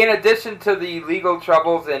 in addition to the legal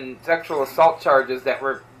troubles and sexual assault charges that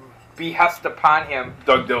were behest upon him,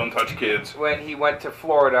 Doug Dillon touched kids. when he went to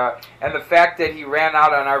Florida, and the fact that he ran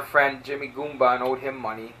out on our friend Jimmy Goomba and owed him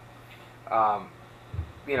money, because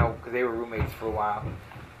they were roommates for a while,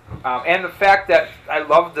 and the fact that I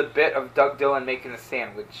love the bit of Doug Dillon making a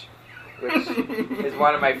sandwich, which is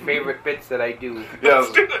one of my favorite bits that I do.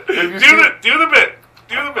 Yes. Do the bit.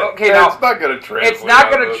 Okay, Yeah, now, it's not going to translate. it's not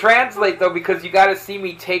going on to this. translate, though, because you got to see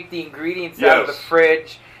me take the ingredients out of the Yes.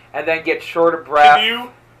 fridge and then get short of breath.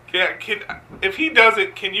 If he does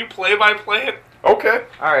it, can you play-by-play it? Okay.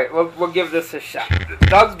 All right, we'll give this a shot.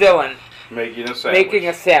 Doug Dillon Making a sandwich. making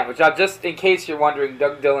a sandwich. Now, just in case you're wondering,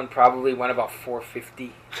 Doug Dillon probably went about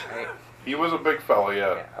 $4.50. Right? He was a big fella,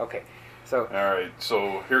 yeah. Yeah. Okay. So All right,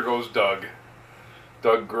 so here goes Doug.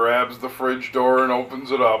 Doug grabs the fridge door and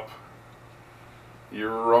opens it up. He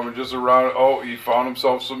rummages around. Oh, he found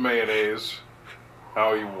himself some mayonnaise.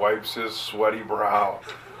 Now he wipes his sweaty brow.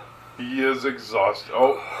 He is exhausted.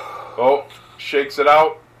 Oh, shakes it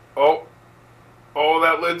out. Oh,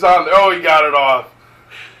 that lid's on. Oh, he got it off.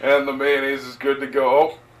 And the mayonnaise is good to go.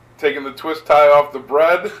 Oh, taking the twist tie off the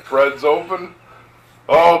bread. Bread's open.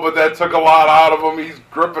 Oh, but that took a lot out of him. He's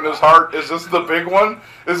gripping his heart. Is this the big one?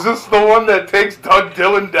 Is this the one that takes Doug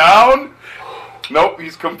Dillon down? Nope,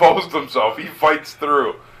 he's composed himself. He fights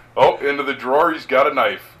through. Oh, into the drawer, he's got a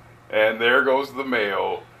knife. And there goes the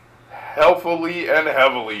mayo. Healthily and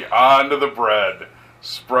heavily onto the bread.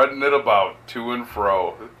 Spreading it about to and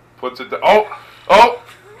fro. Puts it down. Oh,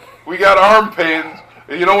 we got arm pains.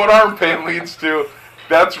 You know what arm pain leads to?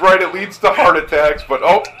 That's right, it leads to heart attacks.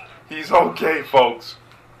 But, he's okay, folks.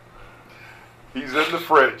 He's in the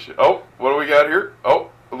fridge. Oh, what do we got here? Oh,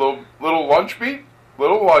 a little lunch meat?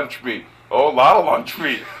 Little lunch meat. Oh, a lot of lunch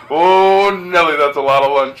meat. Oh, Nelly, that's a lot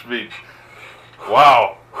of lunch meat.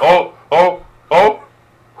 Wow. Oh.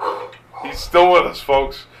 He's still with us,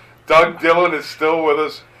 folks. Doug Dillon is still with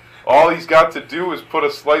us. All he's got to do is put a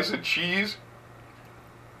slice of cheese.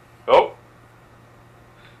 Oh.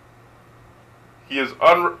 He is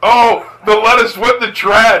the lettuce went in the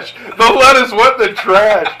trash. The lettuce went in the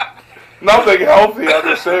trash. Nothing healthy on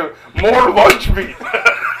the same. More lunch meat.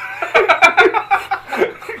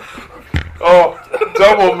 Oh,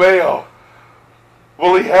 double mayo.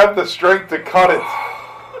 Will he have the strength to cut it?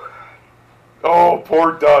 Oh,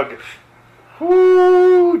 poor Doug.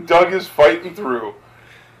 Woo, Doug is fighting through.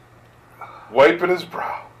 Wiping his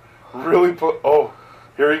brow. Really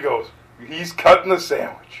here he goes. He's cutting the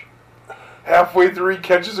sandwich. Halfway through, he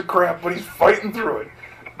catches a cramp, but he's fighting through it.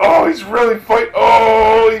 Oh, he's really fighting.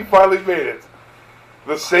 Oh, he finally made it.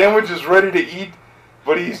 The sandwich is ready to eat,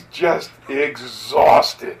 but he's just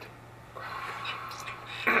exhausted.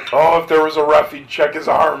 Oh, if there was a ref, he'd check his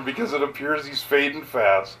arm because it appears he's fading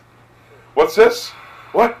fast. What's this?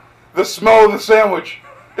 What? The smell of the sandwich.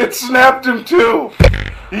 It snapped him too.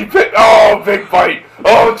 He bit. Oh, big bite.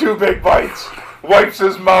 Oh, 2 big bites. Wipes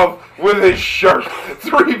his mouth with his shirt.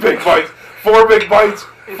 3 big bites. 4 big bites.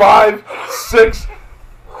 5, 6.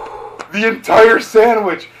 The entire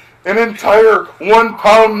sandwich. An entire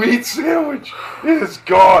 1-pound meat sandwich is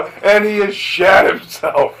gone. And he has shat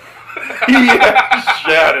himself. He has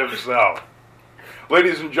shat himself.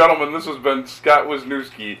 Ladies and gentlemen, this has been Scott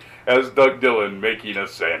Wisniewski as Doug Dillon making a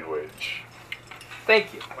sandwich.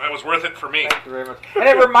 thank you. That was worth it for me. Thank you very much. And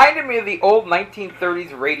it reminded me of the old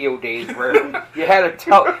 1930s radio days where you had to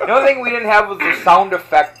tell. The only thing we didn't have was the sound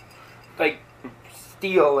effect, like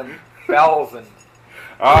steel and bells and.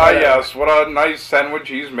 Ah, yes, what a nice sandwich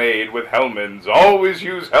he's made with Hellman's. Always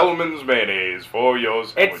use Hellman's mayonnaise for your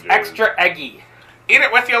sandwiches. It's extra eggy. Eat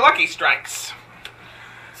it with your Lucky Strikes.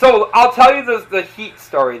 So I'll tell you the heat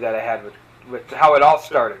story that I had with how it all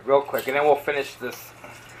started real quick, and then we'll finish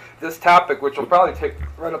this topic, which will probably take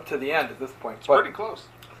right up to the end at this point. It's pretty close.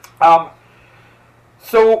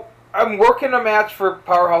 So I'm working a match for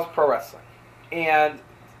Powerhouse Pro Wrestling, and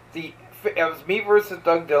it was me versus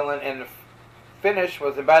Doug Dillon, and the finish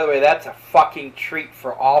was, and by the way, that's a fucking treat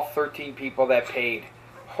for all 13 people that paid.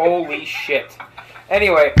 Holy shit.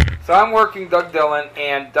 Anyway, so I'm working Doug Dillon,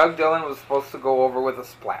 and Doug Dillon was supposed to go over with a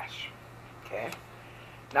splash. Okay?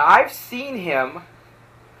 Now, I've seen him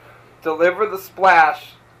deliver the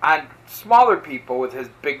splash on smaller people with his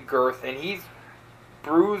big girth, and he's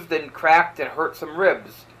bruised and cracked and hurt some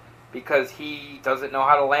ribs because he doesn't know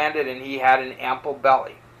how to land it, and he had an ample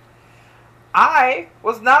belly. I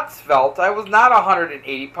was not svelte. I was not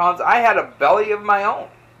 180 pounds. I had a belly of my own.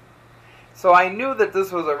 So I knew that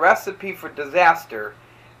this was a recipe for disaster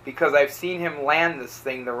because I've seen him land this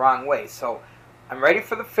thing the wrong way. So I'm ready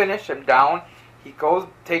for the finish. I'm down. He goes,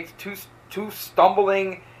 takes two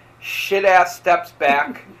stumbling shit-ass steps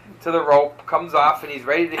back to the rope, comes off, and he's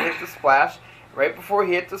ready to hit the splash. Right before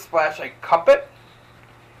he hit the splash, I cup it,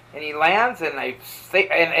 and he lands, and and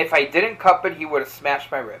if I didn't cup it, he would have smashed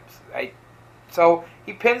my ribs. So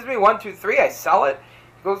he pins me 1, 2, 3. I sell it.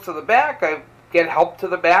 He goes to the back. I get help to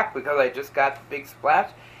the back because I just got the big splash,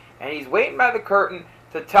 and he's waiting by the curtain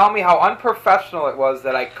to tell me how unprofessional it was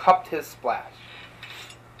that I cupped his splash.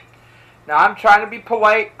 Now, I'm trying to be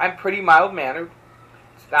polite. I'm pretty mild-mannered.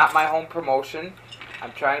 It's not my home promotion.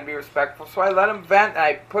 I'm trying to be respectful. So I let him vent, and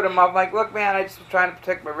I put him up like, look, man, I just was trying to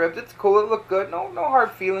protect my ribs. It's cool. It looked good. No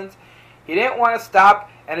hard feelings. He didn't want to stop,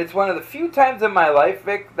 and it's one of the few times in my life,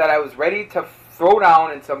 Vic, that I was ready to throw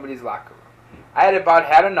down in somebody's locker room. I had about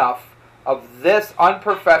had enough of this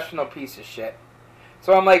unprofessional piece of shit.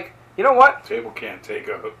 So I'm like, you know what? Table can't take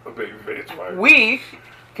a big face fire. We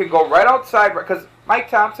can go right outside, because Mike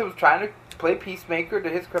Thompson was trying to play peacemaker to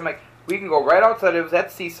his crib. Like, we can go right outside. It was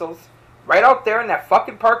at Cecil's, right out there in that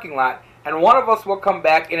fucking parking lot, and one of us will come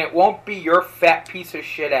back, and it won't be your fat piece of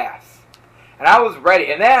shit ass. And I was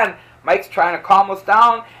ready. And then Mike's trying to calm us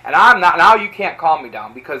down, and I'm not. Now you can't calm me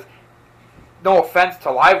down, because no offense to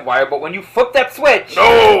Livewire, but when you flip that switch,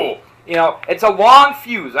 No! you know, it's a long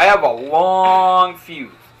fuse. I have a long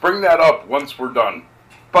fuse. Bring that up once we're done.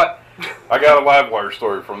 But I got a Livewire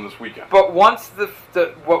story from this weekend. But once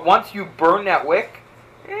once you burn that wick,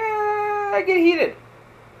 I get heated.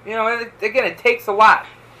 You know, it takes a lot.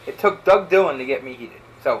 It took Doug Dillon to get me heated.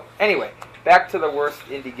 So anyway, back to the worst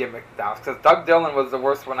indie gimmick now, because Doug Dillon was the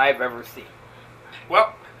worst one I've ever seen.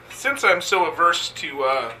 Well, since I'm so averse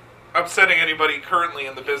to upsetting anybody currently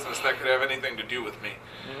in the business that could have anything to do with me,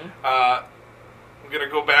 I'm going to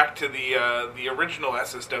go back to the original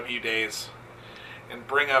SSW days and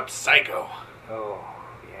bring up Psycho. Oh,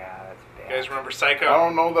 yeah, that's bad. You guys remember Psycho? I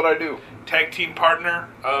don't know that I do. Tag team partner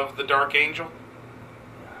of the Dark Angel.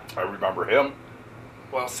 I remember him.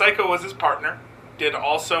 Well, Psycho was his partner. Did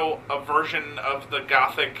also a version of the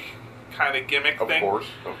gothic kind of gimmick thing.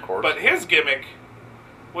 Of course. But his gimmick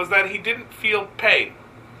was that he didn't feel pain.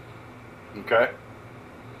 Okay.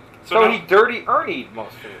 So now, he dirty Ernie'd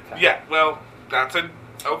most of the time. Yeah, well, that's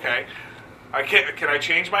okay. Can I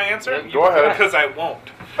change my answer? Go ahead. Because I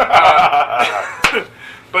won't.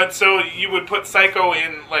 But so you would put Psycho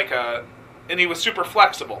in and he was super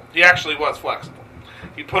flexible. He actually was flexible.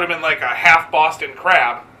 You'd put him in like a half Boston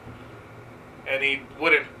crab, and he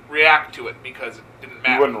wouldn't react to it because it didn't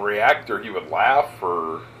matter. He wouldn't react, or he would laugh,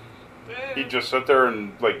 or he'd just sit there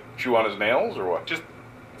and chew on his nails, or what? Just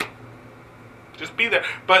be there.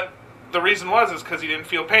 But the reason is because he didn't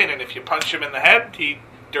feel pain, and if you punch him in the head, he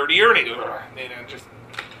dirty Ernie. Just.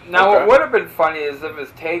 Now, Okay. what would have been funny is if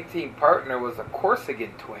his tag team partner was a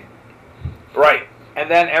Corsican twin. Right. And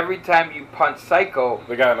then every time you punch Psycho...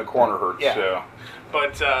 The guy in the corner hurts, yeah.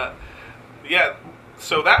 But,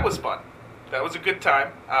 so that was fun. That was a good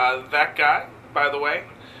time. That guy, by the way,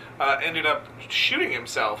 ended up shooting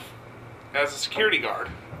himself as a security guard.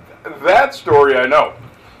 That story I know.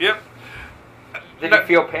 Yep. Did he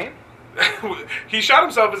feel pain? He shot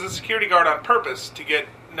himself as a security guard on purpose to get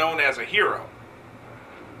known as a hero.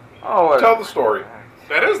 Oh, Tell the story.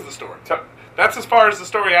 That is the story. That's as far as the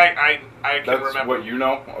story I can That's remember. what you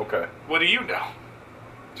know? Okay. What do you know?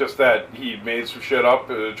 Just that he made some shit up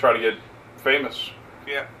to try to get famous.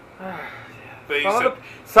 Yeah.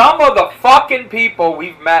 Some of the fucking people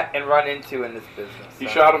we've met and run into in this business. He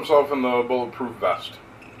shot himself in the bulletproof vest.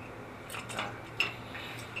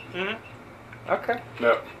 Mm-hmm. Okay.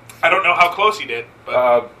 Yep. I don't know how close he did,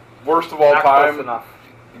 but worst of all Not time. close enough.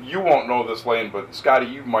 You won't know this, Lane, but Scotty,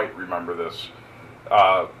 you might remember this.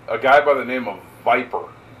 A guy by the name of Viper.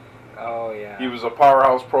 Oh, yeah. He was a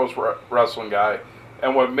Powerhouse Pros wrestling guy,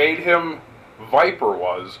 and what made him Viper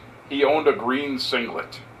was he owned a green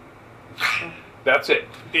singlet. That's it.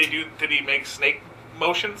 did he make snake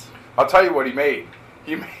motions? I'll tell you what he made.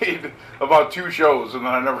 He made about 2 shows, and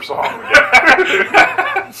then I never saw him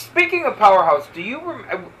again. Speaking of Powerhouse, do you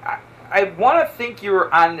I want to think you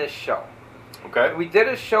were on this show. Okay. We did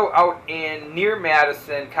a show out near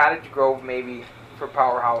Madison, Cottage Grove maybe, for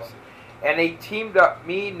Powerhouse. And they teamed up,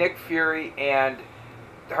 me, Nick Fury, and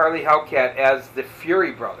Harley Hellcat as the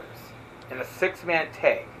Fury Brothers in a 6-man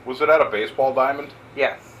tag. Was it at a baseball diamond?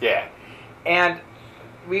 Yes. Yeah. And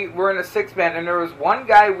we were in a 6-man, and there was one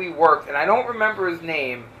guy we worked, and I don't remember his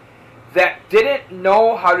name, that didn't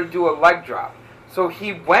know how to do a leg drop. So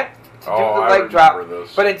he went to do the leg drop,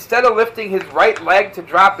 but instead of lifting his right leg to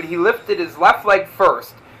drop it, he lifted his left leg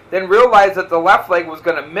first, then realized that the left leg was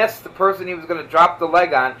going to miss the person he was going to drop the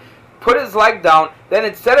leg on, put his leg down, then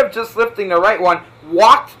instead of just lifting the right one,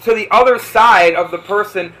 walked to the other side of the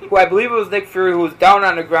person, who I believe it was Nick Fury, who was down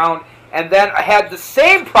on the ground, and then had the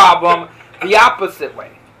same problem the opposite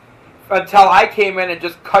way. Until I came in and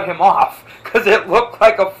just cut him off, because it looked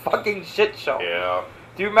like a fucking shit show. Yeah.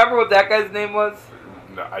 Do you remember what that guy's name was?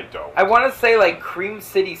 No, I don't. I want to say like Cream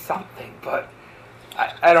City something, but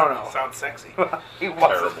I don't know. Sounds sexy. He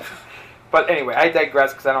wasn't. Terrible. But anyway, I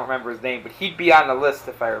digress because I don't remember his name, but he'd be on the list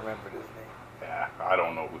if I remembered his name. Yeah, I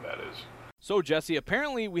don't know who that is. So, Jesse,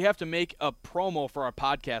 apparently we have to make a promo for our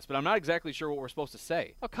podcast, but I'm not exactly sure what we're supposed to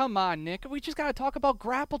say. Oh, come on, Nick. We just got to talk about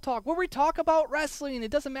Grapple Talk, where we talk about wrestling. It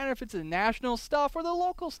doesn't matter if it's the national stuff or the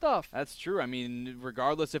local stuff. That's true. I mean,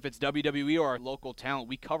 regardless if it's WWE or our local talent,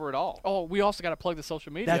 we cover it all. Oh, we also got to plug the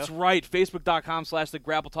social media. That's right.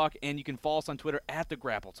 Facebook.com/TheGrappleTalk, and you can follow us on Twitter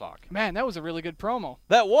 @TheGrappleTalk. Man, that was a really good promo.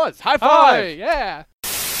 That was. High five! Hi, yeah.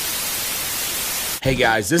 Hey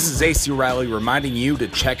guys, this is AC Riley reminding you to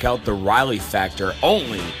check out The Riley Factor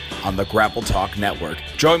only on the Grapple Talk Network.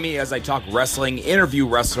 Join me as I talk wrestling, interview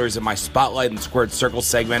wrestlers in my Spotlight and Squared Circle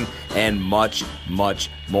segment, and much,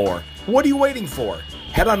 much more. What are you waiting for?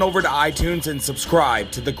 Head on over to iTunes and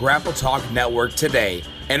subscribe to the Grapple Talk Network today.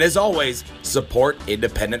 And as always, support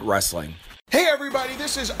independent wrestling. Hey everybody,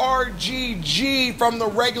 this is RGG from the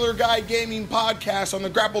Regular Guy Gaming Podcast on the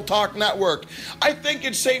Grapple Talk Network. I think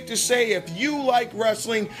it's safe to say if you like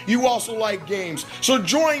wrestling, you also like games. So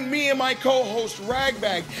join me and my co-host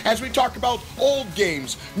Ragbag as we talk about old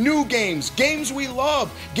games, new games, games we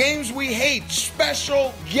love, games we hate,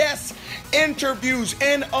 special guests, interviews,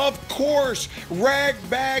 and of course,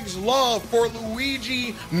 Ragbag's love for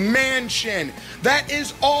Luigi Mansion. That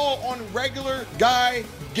is all on Regular Guy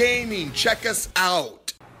Gaming. Check us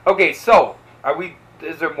out. Okay, so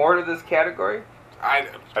is there more to this category? I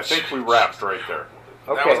think we wrapped right there.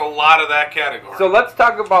 Okay. That was a lot of that category. So let's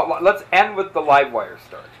end with the Livewire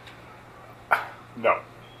story. No.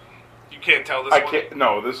 You can't tell this I one? can't.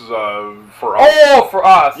 No, this is for us. Oh, for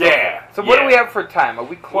us. Yeah. Okay. So what do yeah. we have for time? Are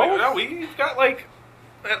we close? No, we've got like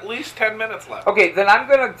at least 10 minutes left. Okay, then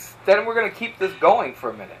we're gonna keep this going for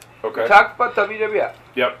a minute. Okay. We talked about WWF.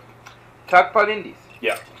 Yep. Talked about Indies.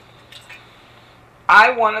 Yep.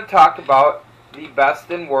 I want to talk about the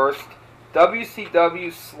best and worst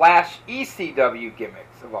WCW/ECW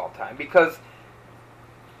gimmicks of all time, because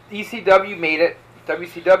ECW made it,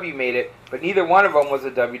 WCW made it, but neither one of them was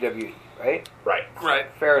a WWE, right? Right. Right.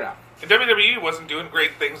 Fair enough. And WWE wasn't doing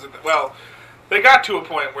great things. Well, they got to a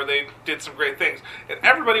point where they did some great things. And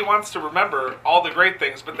everybody wants to remember all the great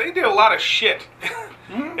things, but they did a lot of shit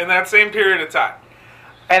in that same period of time.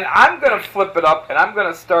 And I'm going to flip it up, and I'm going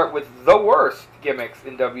to start with the worst gimmicks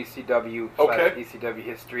in WCW/ECW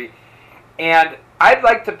history. And I'd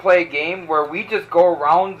like to play a game where we just go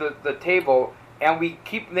around the table, and we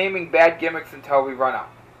keep naming bad gimmicks until we run out.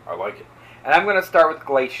 I like it. And I'm going to start with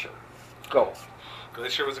Glacier. Go.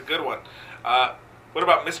 Glacier was a good one. What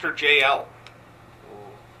about Mr. JL?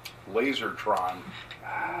 Lasertron.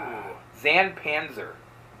 Zan Panzer.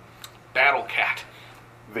 Battle Cat.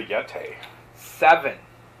 The Yeti. 7.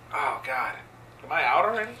 Oh, God. Am I out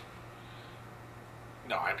already?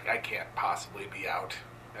 No, I can't possibly be out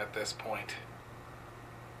at this point.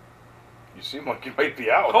 You seem like you might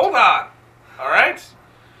be out. Hold on. All right?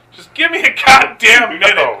 Just give me a goddamn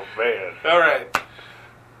minute. Oh, man. All right.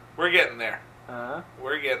 We're getting there. Uh-huh.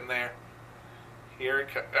 We're getting there. Here it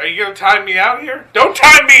comes. Are you going to time me out here? Don't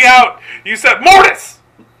time me out! You said Mortis!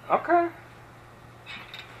 Okay.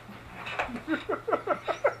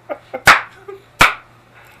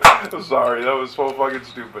 Sorry, that was so fucking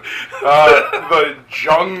stupid. The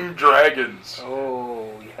Jung Dragons. Oh,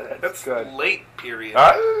 yeah, that's good. late period.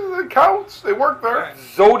 It counts. They work there.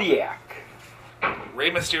 Zodiac. Rey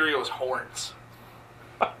Mysterio's horns.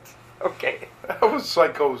 Okay. That was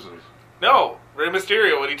Psychosis. No, Rey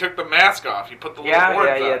Mysterio, when he took the mask off, he put the little horns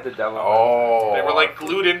on. Yeah, the devil. Oh. They were like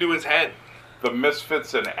glued into his head. The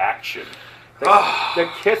Misfits in action. The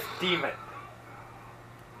Kiss Demon.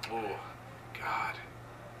 Oh, God.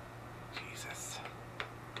 Jesus.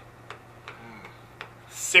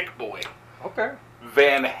 Sick Boy. Okay.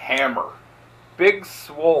 Van Hammer. Big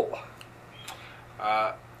Swole.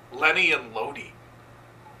 Lenny and Lodi.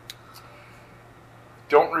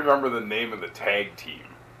 Don't remember the name of the tag team,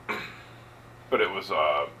 but it was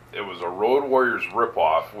a Road Warriors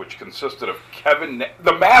ripoff, which consisted of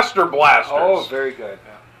the Master Blasters. Oh, very good.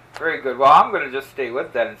 Very good. Well, I'm going to just stay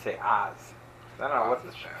with that and say Oz. I don't know what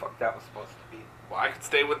the fuck that was supposed to be. Well, I could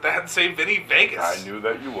stay with that and say Vinny Vegas. I knew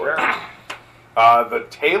that you would. Sure. The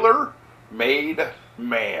Tailor-Made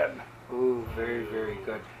Man. Ooh, very, very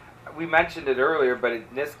good. We mentioned it earlier, but in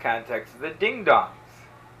this context, the Ding Dongs.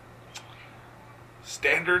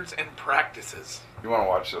 Standards and practices. You want to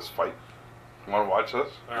watch this fight? You want to watch this?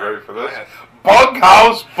 All You ready right, for go this? ahead.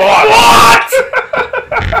 Bunkhouse Buck!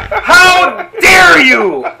 What? How dare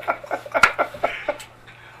you?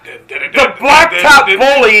 The Blacktop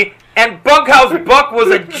Bully and Bunkhouse Buck was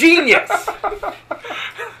a genius.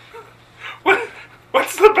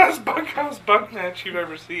 What's the best Bunkhouse Buck match you've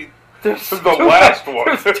ever seen? There's The last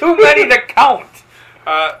one. There's too many to count.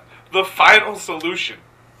 The Final Solution.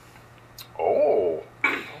 Oh.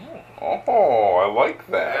 Oh, I like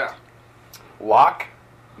that. Yeah. Loch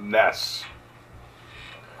Ness.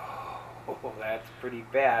 Oh, that's pretty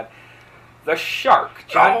bad. The Shark,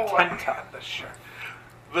 John Oh, Tenta. the Shark.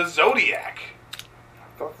 The Zodiac.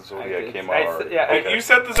 I thought the Zodiac came I out. said- yeah, Okay. You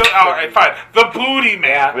said the Zodiac. All right, fine. The Booty Man.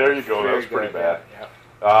 Yeah. There you go. That Very was pretty good, bad. yeah.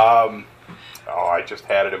 Oh, I just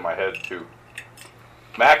had it in my head too.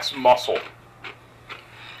 Max Muscle.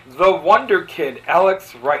 The Wonder Kid,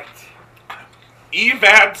 Alex Wright.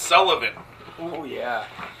 Evad Sullivan. Oh, yeah.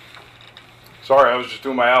 Sorry, I was just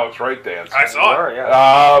doing my Alex Wright dance. I saw it. Sure,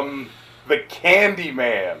 yeah. The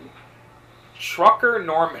Candyman. Trucker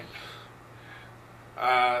Norman.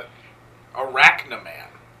 Arachnaman.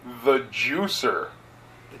 The Juicer.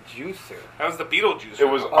 The Juicer. That was the Beetlejuice. It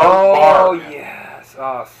was Art Oh, Barr. yes.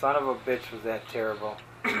 Oh, son of a bitch, was that terrible.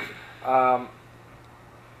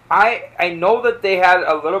 I know that they had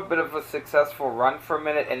a little bit of a successful run for a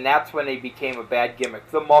minute, and that's when they became a bad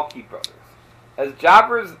gimmick. The Mulkey Brothers. As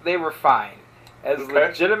jobbers, they were fine. As Okay.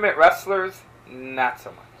 legitimate wrestlers, not so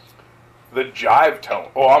much. The Jive Tone.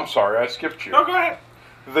 Oh, I'm sorry, I skipped you. No, go ahead.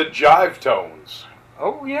 The Jive Tones.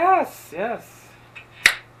 Oh, yes, yes.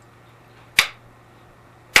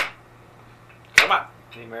 Come on.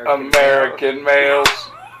 The American males.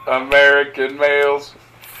 American males.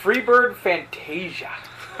 Freebird Fantasia.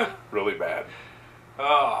 Really bad.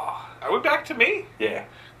 Oh, are we back to me? Yeah.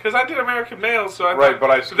 Because I did American Males, so I Right, thought, but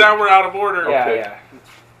I so now we're out of order. Yeah, Okay.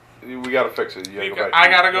 yeah. We gotta fix it. You gotta You go got- back. I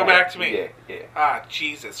gotta go back to me. Yeah, yeah. Ah,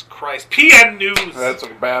 Jesus Christ. PN News. That's a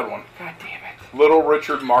bad one. God damn it. Little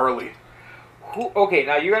Richard Marley. Who? Okay,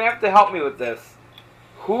 now you're gonna have to help me with this.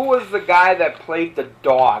 Who was the guy that played the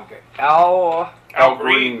dog? Al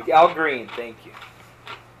Green. Al Green. Thank you.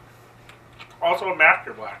 Also a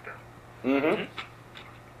master blaster. Mm-hmm.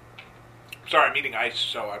 Sorry, I'm eating ice,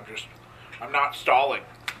 so I'm not stalling.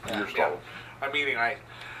 You're stalled. I'm eating ice.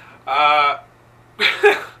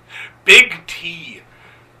 Big T.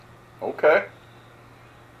 Okay.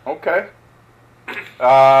 Okay.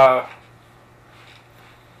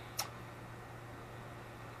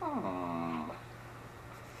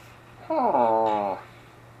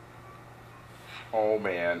 Oh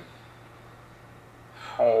man.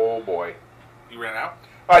 Oh boy. You ran out?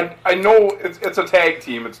 I know it's a tag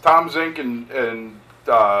team. It's Tom Zink and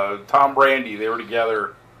Tom Brandy. They were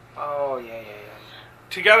together. Oh yeah.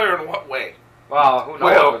 Together in what way? Well, who knows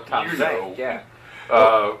Well, with Tom you Zink? know. Yeah.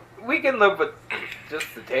 We can live with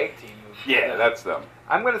just the tag team. Yeah, that's them.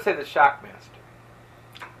 I'm gonna say the Shockmaster.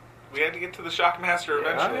 We had to get to the Shockmaster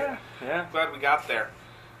eventually. Oh, yeah. Glad we got there.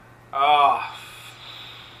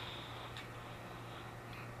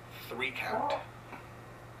 3 count.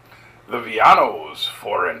 The Villanos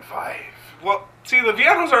 4 and 5. Well, see, the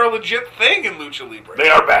Villanos are a legit thing in Lucha Libre. They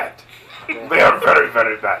are bad. They are very,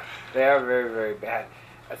 very bad. They are very, very bad.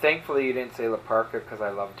 Thankfully, you didn't say La Parka because I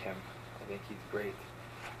loved him. I think he's great.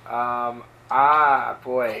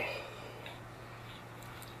 Boy.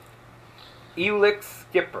 Elix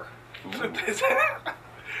Skipper.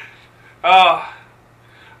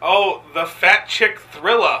 The Fat Chick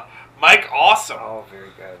Thriller, Mike Awesome. Oh, very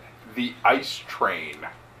good. The Ice Train.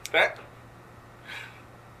 That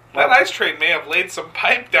ice train may have laid some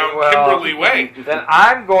pipe down Well, Kimberly Way. Then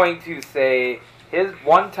I'm going to say his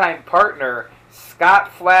one-time partner,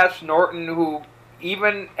 Scott Flash Norton, who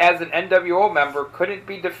even as an NWO member couldn't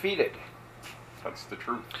be defeated. That's the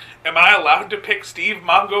truth. Am I allowed to pick Steve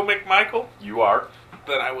Mongo McMichael? You are.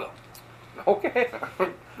 Then I will. Okay.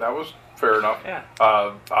 That was fair enough. Yeah.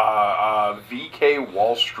 VK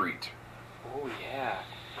Wall Street. Oh, yeah.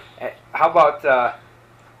 How about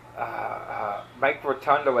Mike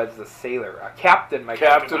Rotundo as the sailor? Captain Mike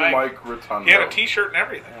Captain Rotundo. Mike Rotundo. He had a T-shirt and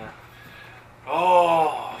everything. Yeah.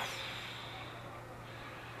 Oh,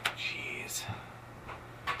 jeez,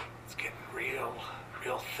 it's getting real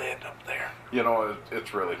thin up there. You know,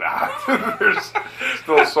 it's really not. There's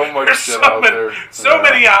still so much There's shit out there. so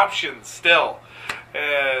many options still.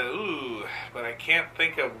 But I can't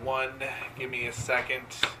think of one. Give me a second.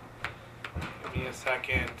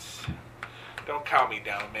 Don't count me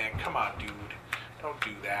down, man. Come on, dude. Don't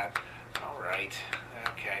do that. All right.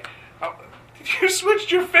 Okay. Oh, you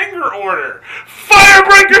switched your finger order.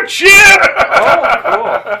 Firebreaker Chip!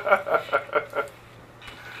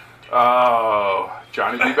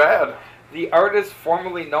 the artist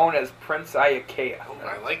formerly known as Prince Ayakea. Oh,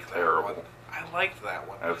 I like that Terrible. one. I liked that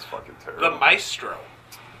one. That's fucking terrible. The Maestro.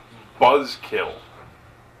 Buzzkill.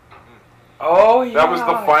 Oh, yeah. That was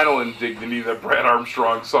the final indignity that Brad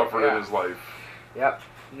Armstrong suffered Yeah. in his life. Yep.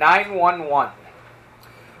 911.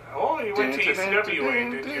 Oh, you went to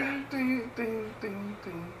ECWA, did you?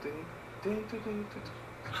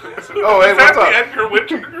 Oh, hey, Is that what's up? the Edgar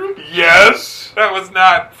Winter group? Yes! That was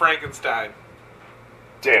not Frankenstein.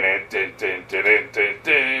 I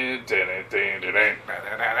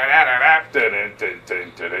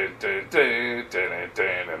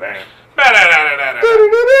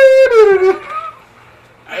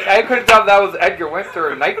couldn't tell if that was Edgar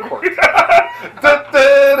Winter or Night Court.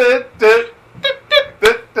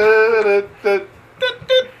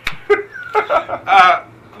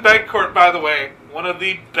 Night Court, by the way, one of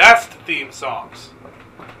the best theme songs.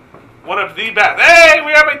 One of the best. Hey,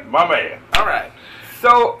 we have a... My man. All right.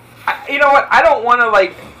 So, you know what? I don't want to,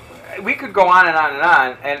 like... We could go on and on and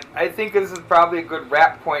on, and I think this is probably a good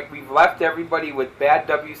wrap point. We've left everybody with bad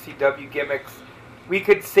WCW gimmicks. We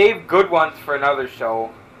could save good ones for another show,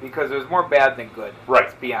 because there's more bad than good. Right.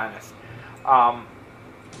 Let's be honest.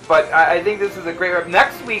 But I think this is a great wrap.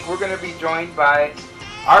 Next week, we're going to be joined by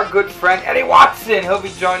our good friend Eddie Watson. He'll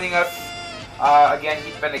be joining us. Again,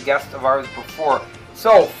 he's been a guest of ours before.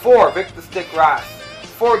 So, for Vic the Stick Ross,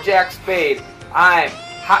 for Jack Spade, I'm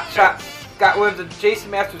Hotshot Scott Williams, and Jason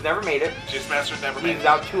Masters never made it. Jason Masters never made He's it.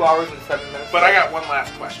 now 2 hours and 7 minutes. But I got one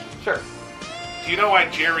last question. Sure. Do you know why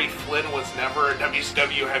Jerry Flynn was never a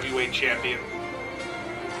WCW heavyweight champion?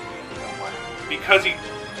 Because he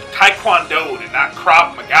taekwondoed and not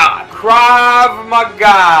Krav Maga. Krav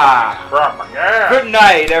Maga. Krav Maga. Good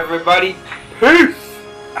night, everybody. Peace.